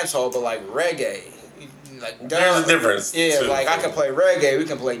just dancehall, but like reggae. Like dub. There's a difference. Yeah, too. like I can play reggae, we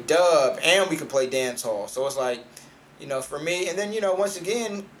can play dub, and we can play dancehall. So it's like, for me, and then, once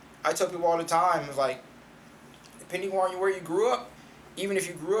again, I tell people all the time, it's like, depending on where you grew up, even if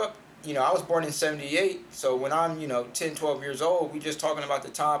you grew up, I was born in 78, so when I'm, 10, 12 years old, we just talking about the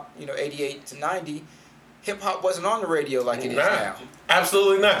top, 88 to 90, hip-hop wasn't on the radio like it is now.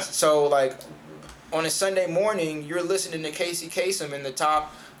 Absolutely not. So, like, on a Sunday morning, you're listening to Casey Kasem in the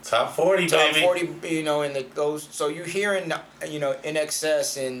top 40, top baby. 40, in those. So you're hearing,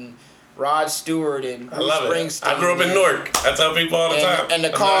 NXS and Rod Stewart and Bruce Springsteen. I grew up in Newark. I tell people all the time. And the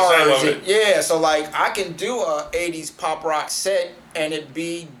Cars. Yeah, so, like, I can do a 80s pop rock set and it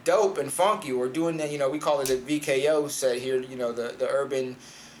be dope and funky. We're doing that, we call it a VKO set here,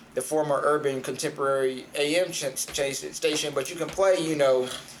 the former urban contemporary AM station, but you can play,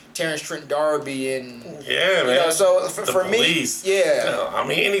 Terrence Trent D'Arby and man. So for Police. Me, I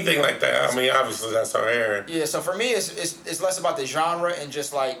mean anything like that. I mean obviously that's our era. Yeah, so for me it's less about the genre and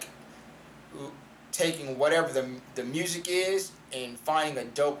just like taking whatever the music is and finding a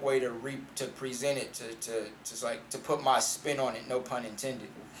dope way to present it to put my spin on it, no pun intended.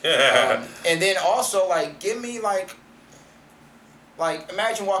 And then also like give me like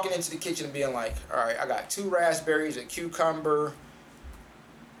imagine walking into the kitchen and being like, all right, I got 2 raspberries, a cucumber,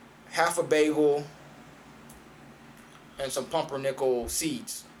 half a bagel, and some pumpernickel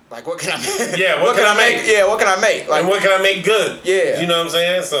seeds. Like, what can I make? Yeah, what can I make? Yeah, what can I make? Like, and what can I make good? Yeah. You know what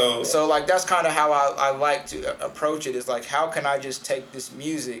I'm saying? So like, that's kind of how I like to approach it. Is like, how can I just take this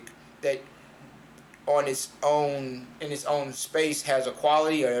music that in its own space has a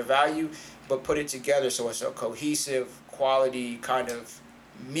quality or a value, but put it together so it's a cohesive, quality kind of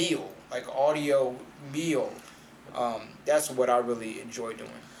meal, like audio meal. That's what I really enjoy doing.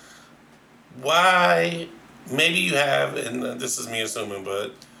 Why? Maybe you have, and this is me assuming,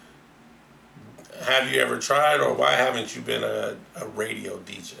 but have you ever tried, or why haven't you been a radio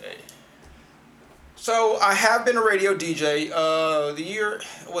DJ? So I have been a radio DJ. The year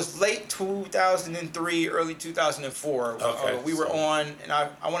was late 2003, early 2004. Okay, we were on, and I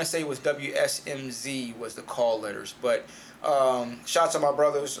want to say it was WSMZ was the call letters, but shouts to my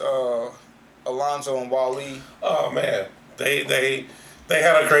brothers, Alonzo and Wally. Oh man, they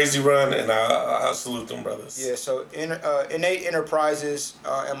had a crazy run, and I salute them brothers. Yeah, so Innate Enterprises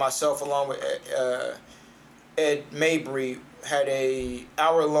and myself, along with Ed Mabry, had a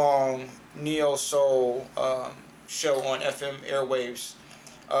hour-long neo soul show on FM airwaves.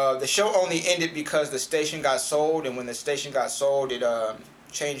 The show only ended because the station got sold, and when the station got sold, it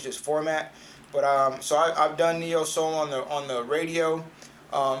changed its format. But so I've done neo soul on the radio.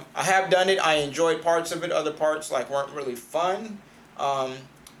 I have done it. I enjoyed parts of it. Other parts weren't really fun.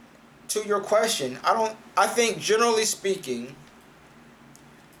 To your question, I think generally speaking,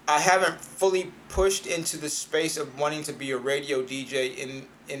 I haven't fully pushed into the space of wanting to be a radio DJ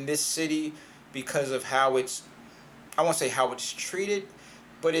in this city because of how it's, I won't say how it's treated,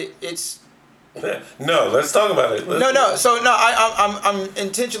 but it's. No, let's talk about it. I'm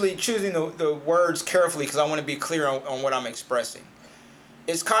intentionally choosing the words carefully because I want to be clear on what I'm expressing.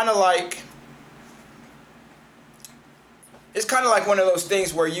 It's kind of like one of those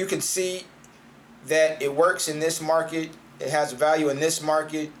things where you can see that it works in this market, it has value in this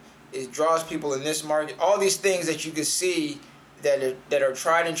market, it draws people in this market. All these things that you can see that are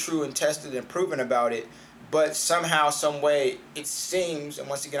tried and true and tested and proven about it, but somehow, some way, it seems, and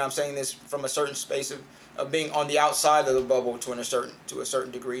once again, I'm saying this from a certain space of being on the outside of the bubble to a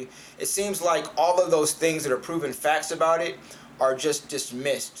certain degree, it seems like all of those things that are proven facts about it are just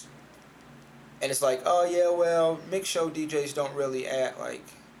dismissed. And it's like, oh yeah, well, mix show DJs don't really act like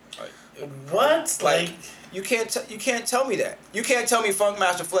what? Like you can't tell me that. You can't tell me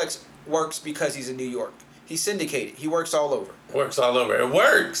Funkmaster Flex works because he's in New York. He's syndicated. He works all over. Works all over. It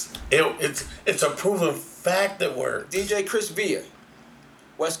works. It's a proven fact that works. DJ Chris Villa,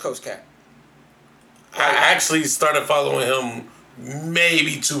 West Coast cat. I actually started following him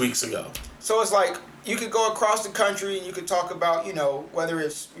maybe 2 weeks ago. So it's like you could go across the country and you could talk about, whether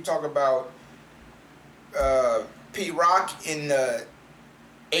it's we talk about Pete Rock in the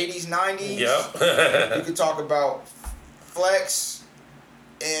 80s, 90s. Yep. You could talk about Flex,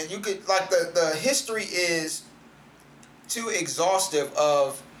 and you could the history is too exhaustive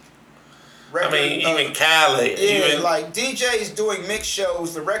of. Even Khaled. Like DJs doing mix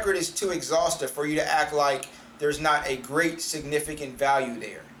shows, the record is too exhaustive for you to act like there's not a great significant value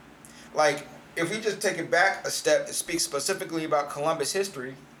there. Like, if we just take it back a step to speak specifically about Columbus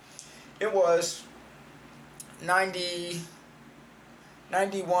history, it was 91,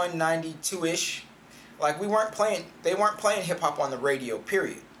 92-ish. Like, they weren't playing hip-hop on the radio,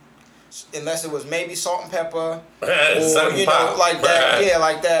 period. Unless it was maybe Salt and Pepper, or like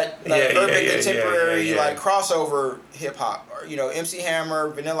that urban contemporary crossover hip hop, or MC Hammer,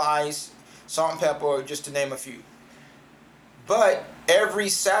 Vanilla Ice, Salt and Pepper, just to name a few. But every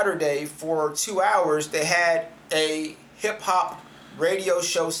Saturday for 2 hours they had a hip hop radio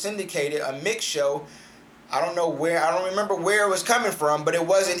show syndicated, a mix show. I don't remember where it was coming from, but it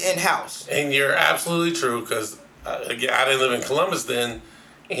wasn't in house. And you're absolutely true, because again, I didn't live in Columbus then.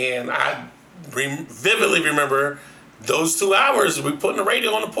 And I vividly remember those 2 hours we putting the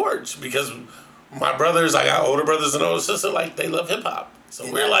radio on the porch, because my brothers, I got older brothers and older sisters, they love hip hop. So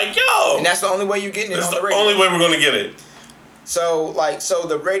we're like, yo. And that's the only way you're getting it on the radio. That's the only way we're going to get it. So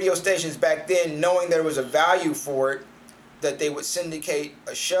the radio stations back then, knowing there was a value for it, that they would syndicate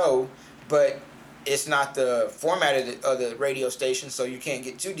a show, but it's not the format of the radio station, so you can't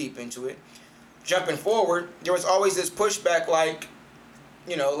get too deep into it. Jumping forward, there was always this pushback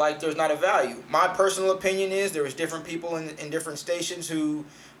there's not a value. My personal opinion is there was different people in different stations who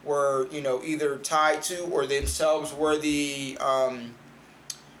were, either tied to or themselves were the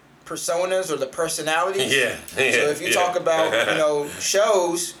personas or the personalities. Yeah. So if you talk about,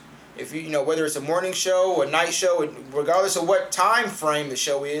 shows, if whether it's a morning show or a night show, regardless of what time frame the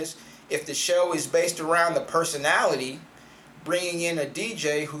show is, if the show is based around the personality, bringing in a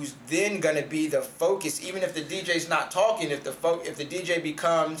DJ who's then going to be the focus, even if the DJ's not talking, if the DJ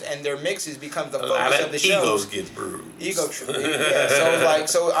becomes, and their mixes becomes the focus of the show. Egos gets bruised. Ego trip. Yeah.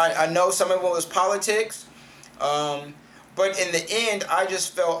 So I know some of it was politics, but in the end, I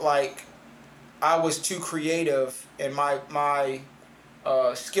just felt like I was too creative, and my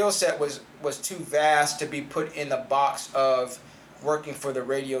skill set was too vast to be put in the box of working for the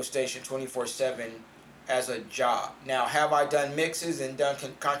radio station 24/7. As a job. Now, have I done mixes and done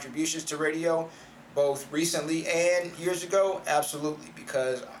contributions to radio, both recently and years ago? Absolutely,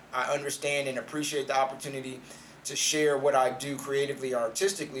 because I understand and appreciate the opportunity to share what I do creatively or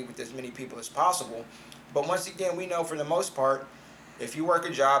artistically with as many people as possible. But once again, we know for the most part, if you work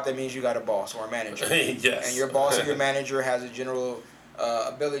a job, that means you got a boss or a manager. Yes. And your boss or your manager has a general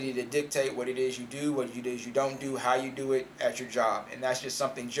ability to dictate what it is you do, what it is you don't do, how you do it at your job. And that's just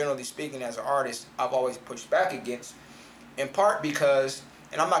something, generally speaking, as an artist, I've always pushed back against, in part because,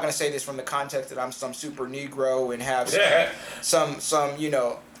 and I'm not going to say this from the context that I'm some super Negro and have some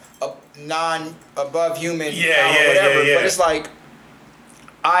non-above human whatever, but it's like,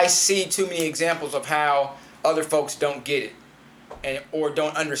 I see too many examples of how other folks don't get it. Or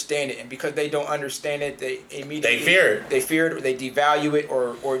don't understand it, and because they don't understand it, they immediately fear it, or they devalue it,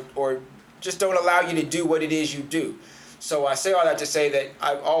 or just don't allow you to do what it is you do. So I say all that to say that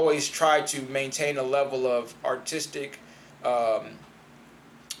I've always tried to maintain a level of artistic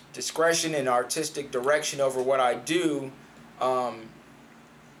discretion and artistic direction over what I do,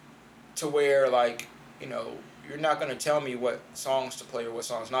 to where you're not going to tell me what songs to play or what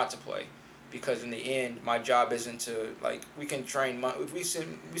songs not to play. Because in the end, my job isn't to, we can train, if we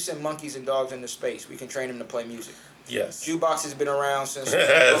send monkeys and dogs into space, we can train them to play music. Yes. Jukebox has been around since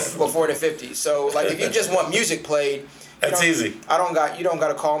before the 50s. So, if you just want music played, that's easy. You don't got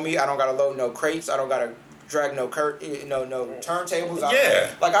to call me. I don't got to load no crates. I don't got to drag no turntables. I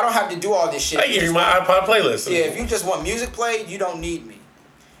don't have to do all this shit. I give you my iPod playlist. Yeah, if you just want music played, you don't need me.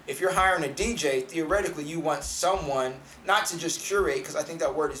 if you're hiring a DJ, theoretically you want someone not to just curate, because I think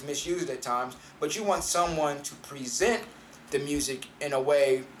that word is misused at times, but you want someone to present the music in a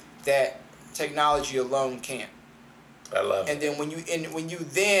way that technology alone can't. I love it. And then when you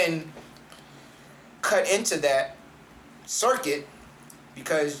then cut into that circuit,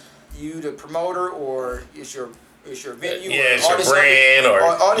 because you the promoter or it's your venue, yeah, or it's your brand, or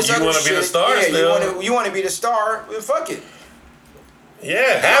all this you other want to be the shit, star yeah, still. you want to be the star, well, fuck it.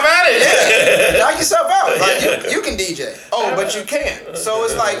 Yeah, have at it. Knock yourself out. Like you can DJ. Oh, but you can't. So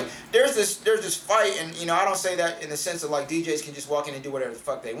it's like there's this fight, and I don't say that in the sense of like DJs can just walk in and do whatever the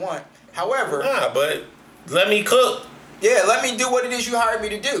fuck they want. However, nah, but let me cook. Yeah, let me do what it is you hired me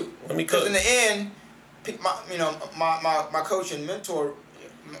to do. Let me cook. Because in the end, my coach and mentor,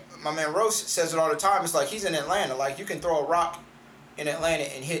 my man Rose, says it all the time. It's like he's in Atlanta. Like you can throw a rock in Atlanta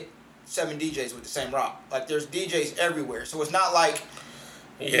and hit 7 DJs with the same rock. Like there's DJs everywhere. So it's not like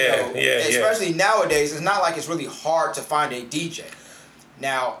especially nowadays, it's not like it's really hard to find a DJ.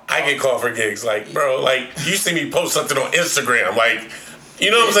 Now I get called for gigs, like bro, like you see me post something on Instagram, like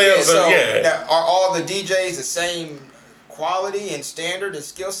you know what I'm saying? So now, are all the DJs the same quality and standard and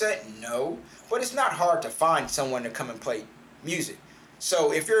skill set? No, but it's not hard to find someone to come and play music.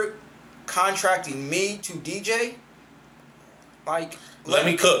 So if you're contracting me to DJ, like let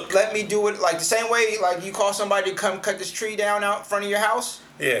me cook. Let me do it like the same way like you call somebody to come cut this tree down out front of your house.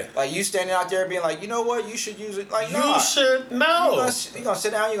 Yeah. Like you standing out there being like, you know what, you should use it. Like you should know. You're gonna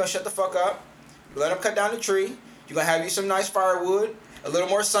sit down. You're gonna shut the fuck up. You let them cut down the tree. You're gonna have you some nice firewood, a little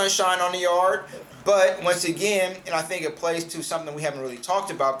more sunshine on the yard. But once again, and I think it plays to something we haven't really talked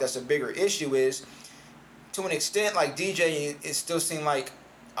about. That's a bigger issue is, to an extent, like DJing, it still seemed like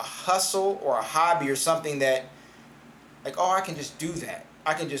a hustle or a hobby or something that, like, oh, I can just do that.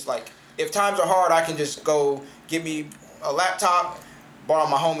 I can just like, if times are hard, I can just go get me a laptop, borrow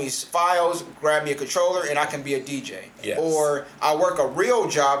my homie's files, grab me a controller, and I can be a DJ. Yes. Or I work a real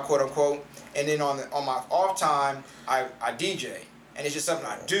job, quote unquote, and then on my off time, I DJ, and it's just something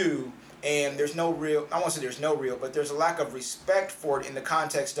I do. And there's no real, I won't say there's no real, but there's a lack of respect for it in the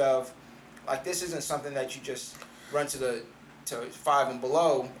context of, like, this isn't something that you just run to 5 and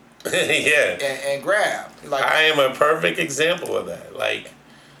below. Yeah. And grab. Like, I am a perfect example of that. Like,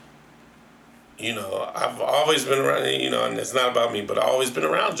 I've always been around, and it's not about me, but I've always been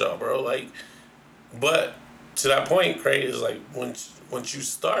around y'all, bro. Like, but to that point, Krate, is like, once you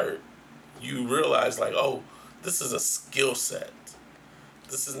start, you realize, like, oh, this is a skill set.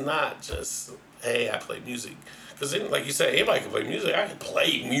 This is not just, hey, I play music. Because like you said, anybody can play music. I can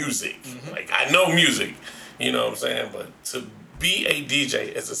play music. Mm-hmm. Like, I know music. You know what I'm saying? But to be a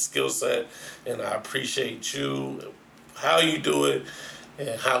DJ is a skill set, and I appreciate you, how you do it,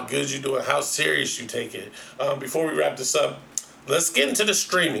 and how good you do it, how serious you take it. Before we wrap this up, let's get into the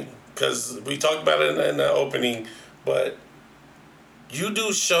streaming, because we talked about it in the opening, but you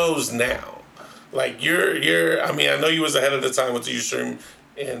do shows now. Like, I know you was ahead of the time with the Ustream,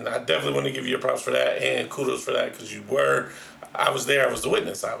 and I definitely want to give you your props for that, and kudos for that, because I was there, I was the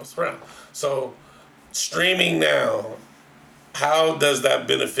witness, I was around. So, streaming now, how does that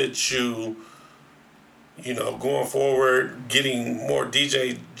benefit you, going forward, getting more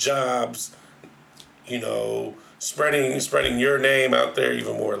DJ jobs, spreading your name out there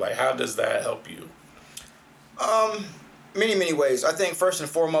even more? Like, how does that help you? Many ways. I think first and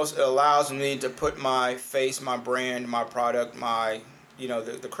foremost, it allows me to put my face, my brand, my product, my,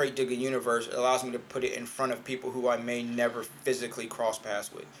 the Krate Digga universe. It allows me to put it in front of people who I may never physically cross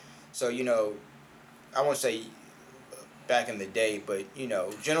paths with. So, I won't say back in the day, but,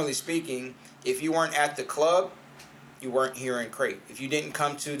 generally speaking, if you weren't at the club, you weren't hearing Krate. If you didn't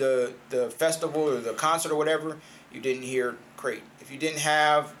come to the festival or the concert or whatever, you didn't hear Krate. If you didn't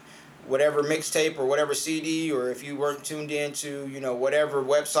have whatever mixtape or whatever CD, or if you weren't tuned in to, whatever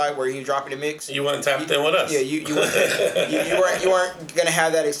website where he's dropping the mix, you weren't tapped in with us. Yeah, you weren't gonna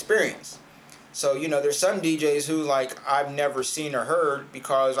have that experience. So, there's some DJs who, like, I've never seen or heard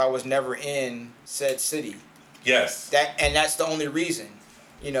because I was never in said city. Yes. That's the only reason.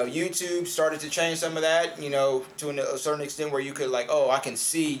 YouTube started to change some of that, to a certain extent where you could, like, oh, I can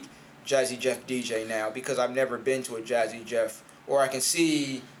see Jazzy Jeff DJ now because I've never been to a Jazzy Jeff, or I can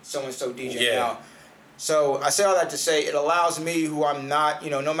see so-and-so DJ now. So I say all that to say it allows me, who I'm not,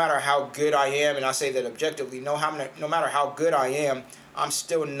 no matter how good I am, and I say that objectively, no matter how good I am, I'm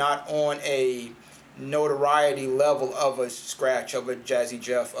still not on a notoriety level of a Scratch, of a Jazzy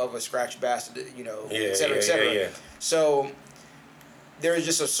Jeff, of a Scratch Bastard, et cetera, et cetera. Yeah. So there is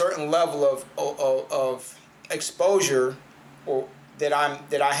just a certain level of exposure, or that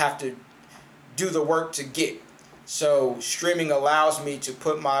I have to do the work to get. So streaming allows me to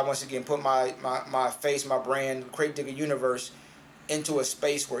put my face, my brand, Krate Digga universe, into a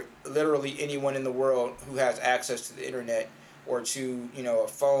space where literally anyone in the world who has access to the internet or to a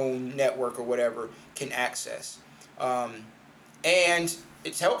phone network or whatever can access. And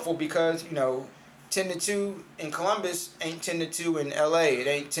it's helpful because 10 to 2 in Columbus ain't 10 to 2 in LA. It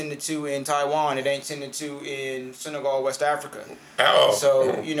ain't 10 to 2 in Taiwan. It ain't 10 to 2 in Senegal, West Africa. Oh.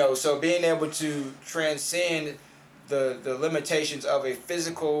 So so being able to transcend the limitations of a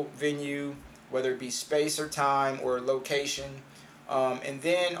physical venue, whether it be space or time or location, and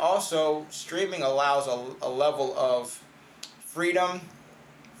then also streaming allows a level of freedom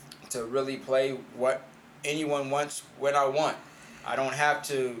to really play what anyone wants when I want. I don't have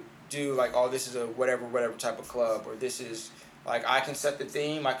to do like, oh, this is a whatever type of club, or this is like, I can set the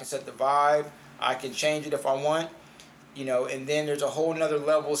theme, I can set the vibe, I can change it if I want, and then there's a whole nother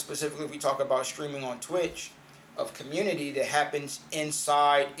level, specifically if we talk about streaming on Twitch, of community that happens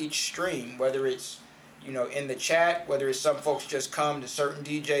inside each stream, whether it's in the chat, whether it's some folks just come to certain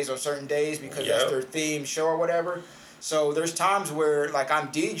DJs on cerertain days because that's their theme show or whatever. So there's times where like I'm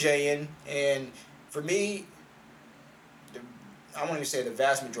DJing, and for me, I won't even say the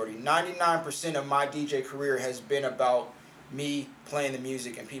vast majority, 99% of my DJ career has been about me playing the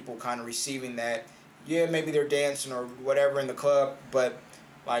music and people kind of receiving that. Yeah, maybe they're dancing or whatever in the club, but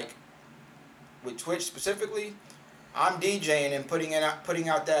like with Twitch specifically, I'm DJing and putting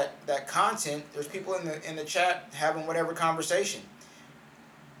out that content. There's people in the chat having whatever conversation.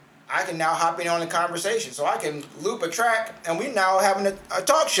 I can now hop in on the conversation, so I can loop a track, and we now having a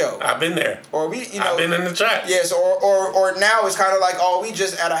talk show. I've been there. Or I've been in the chat. Yes, or now it's kind of like, oh, we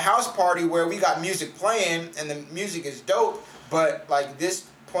just at a house party where we got music playing, and the music is dope, but like this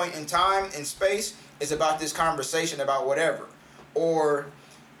point in time and space is about this conversation about whatever. Or,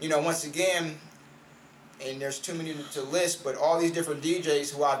 once again, and there's too many to list, but all these different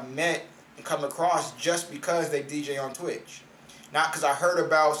DJs who I've met and come across just because they DJ on Twitch. Not because I heard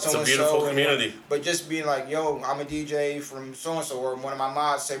about so-and-so. It's a beautiful community. But just being like, yo, I'm a DJ from so-and-so, or one of my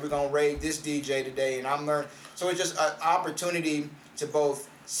mods say, we're going to raid this DJ today, and I'm learning. So it's just an opportunity to both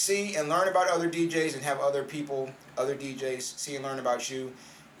see and learn about other DJs and have other people, other DJs, see and learn about you.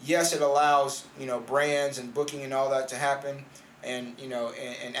 Yes, it allows, brands and booking and all that to happen, and,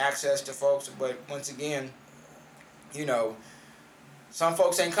 and access to folks. But once again, some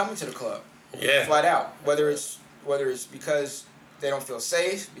folks ain't coming to the club. Yeah. Flat out. Whether it's because they don't feel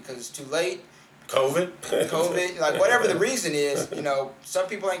safe, because it's too late. COVID, like whatever the reason is, some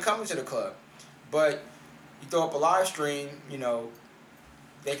people ain't coming to the club. But you throw up a live stream,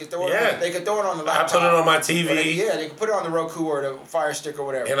 they could throw it. They could throw it on the laptop. I put it on my TV. They could put it on the Roku or the Fire Stick or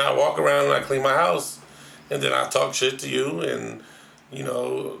whatever. And I walk around and I clean my house, and then I talk shit to you and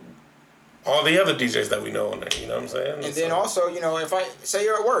all the other DJs that we know on there. You know what I'm saying? And then also, if I say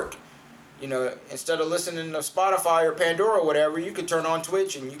you're at work. Instead of listening to Spotify or Pandora or whatever, you could turn on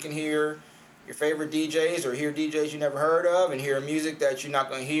Twitch and you can hear your favorite DJs or hear DJs you never heard of and hear music that you're not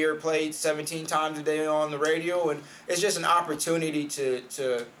going to hear played 17 times a day on the radio. And it's just an opportunity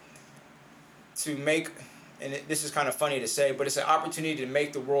to make, and this is kind of funny to say, but it's an opportunity to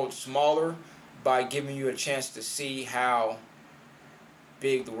make the world smaller by giving you a chance to see how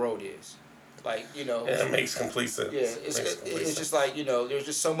big the world is. Like, it makes complete sense. Yeah, it's just like, there's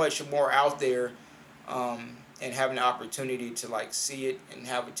just so much more out there, and having the opportunity to like see it and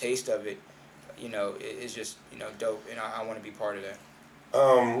have a taste of it, it's just, dope, and I want to be part of that.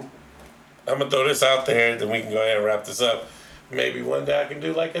 I'm gonna throw this out there, then we can go ahead and wrap this up. Maybe one day I can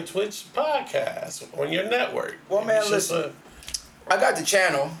do like a Twitch podcast on your network. Well, man, listen, I got the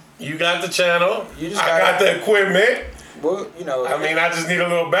channel. You got the channel. I got the equipment. Well, I just need a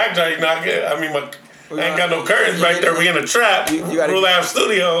little backdrop. I ain't got no curtains back there. We in a trap. Rule Lab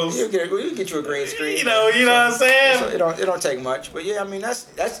Studios. You get you a green screen. You know what I'm saying? So it don't take much, but yeah,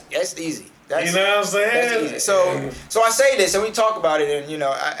 that's easy. You know what I'm saying? That's easy. So I say this, and we talk about it, and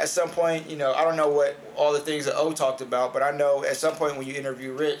at some point, I don't know what all the things that O talked about, but I know at some point when you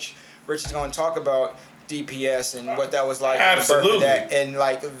interview Rich is going to talk about DPS and what that was like. Absolutely. And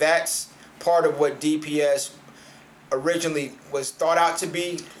like that's part of what DPS originally was thought out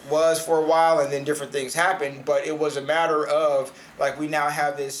to was for a while, and then different things happened, but it was a matter of like we now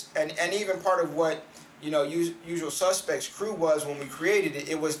have this, and even part of what Usual Suspects crew was when we created it.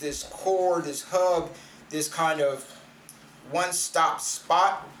 It was this core, this hub, this kind of one-stop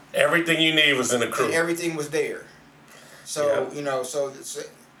spot. Everything you need was in the crew. And everything was there. So so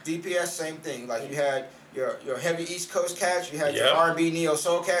DPS, same thing. Like you had your heavy East Coast cats, you had your R&B neo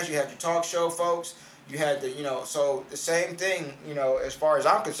soul cats, you had your talk show folks. You had so the same thing, as far as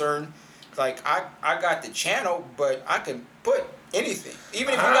I'm concerned, like I got the channel, but I can put anything.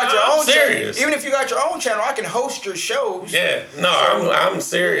 Even if you got your own channel, even if you got your own channel, I can host your shows. Yeah, no, I'm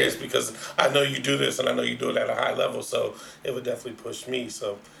serious because I know you do this and I know you do it at a high level, so it would definitely push me.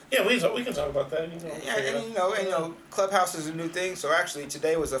 So yeah, we can talk about that. Yeah, and you know, Clubhouse is a new thing. So actually,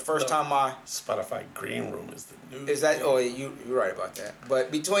 today was the first time I Spotify Green Room is the new. Is that? Oh, you're right about that.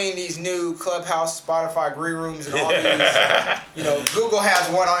 But between these new Clubhouse, Spotify Green Rooms, and all these, Google has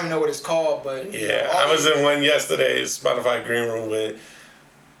one. I don't even know what it's called, but I was in one yesterday, Spotify Green Room with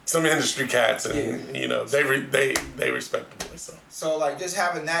some industry cats, and they respectable. So like just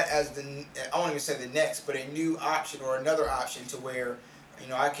having that as I won't even say the next, but a new option or another option to where.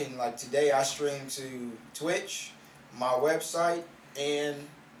 I can, like today I stream to Twitch, my website, and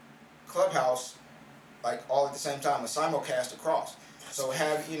Clubhouse, like all at the same time, a simulcast across. So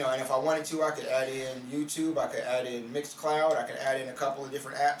and if I wanted to, I could add in YouTube, I could add in Mixcloud, I could add in a couple of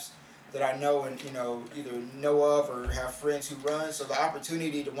different apps that I know and, either know of or have friends who run. So the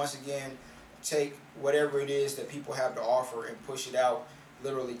opportunity to once again take whatever it is that people have to offer and push it out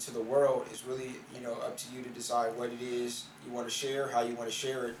literally to the world is really, up to you to decide what it is you want to share, how you want to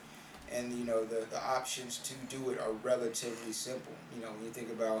share it, and the options to do it are relatively simple. When you think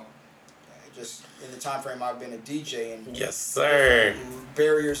about just in the time frame I've been a DJ and yes sir,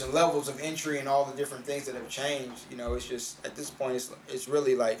 barriers and levels of entry and all the different things that have changed. It's just at this point it's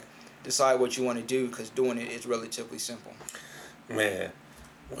really like decide what you want to do because doing it is relatively simple. Man,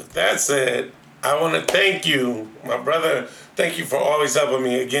 with that said, I want to thank you, my brother. Thank you for always helping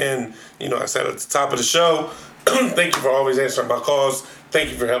me. Again, I said at the top of the show, thank you for always answering my calls. Thank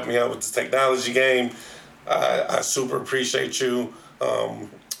you for helping me out with the technology game. I super appreciate you.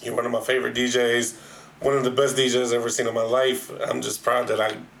 You're one of my favorite DJs, one of the best DJs I've ever seen in my life. I'm just proud that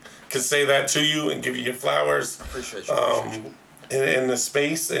I could say that to you and give you your flowers. I appreciate you. In the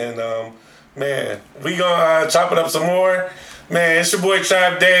space. And, man, we gonna chop it up some more. Man, it's your boy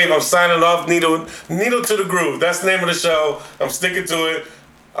Trap Dave. I'm signing off. Needle to the Groove. That's the name of the show. I'm sticking to it.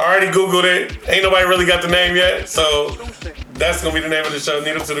 I already Googled it. Ain't nobody really got the name yet. So that's going to be the name of the show,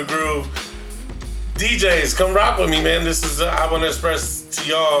 Needle to the Groove. DJs, come rock with me, man. This is, I want to express to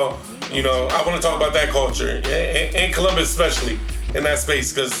y'all, I want to talk about that culture. In Columbus especially, in that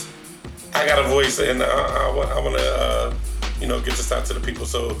space, because I got a voice and I want to, get this out to the people.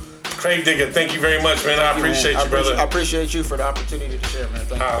 So, Krate Digga, thank you very much, man. I appreciate you, brother. I appreciate you for the opportunity to share, man.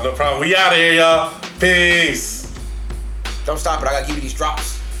 Thank you. No problem. We out of here, y'all. Peace. Don't stop it. I got to give you these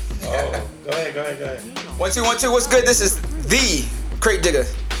drops. Oh, go ahead. 1 2 1 2. What's good? This is the Krate Digga.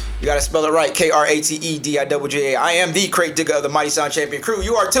 You got to spell it right. KrateDigga. I am the Krate Digga of the Mighty Sound Champion crew.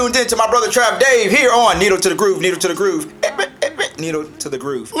 You are tuned in to my brother Trap Dave here on Needle to the Groove. Needle to the Groove. Needle to the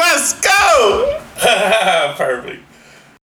Groove. Let's go. Perfect.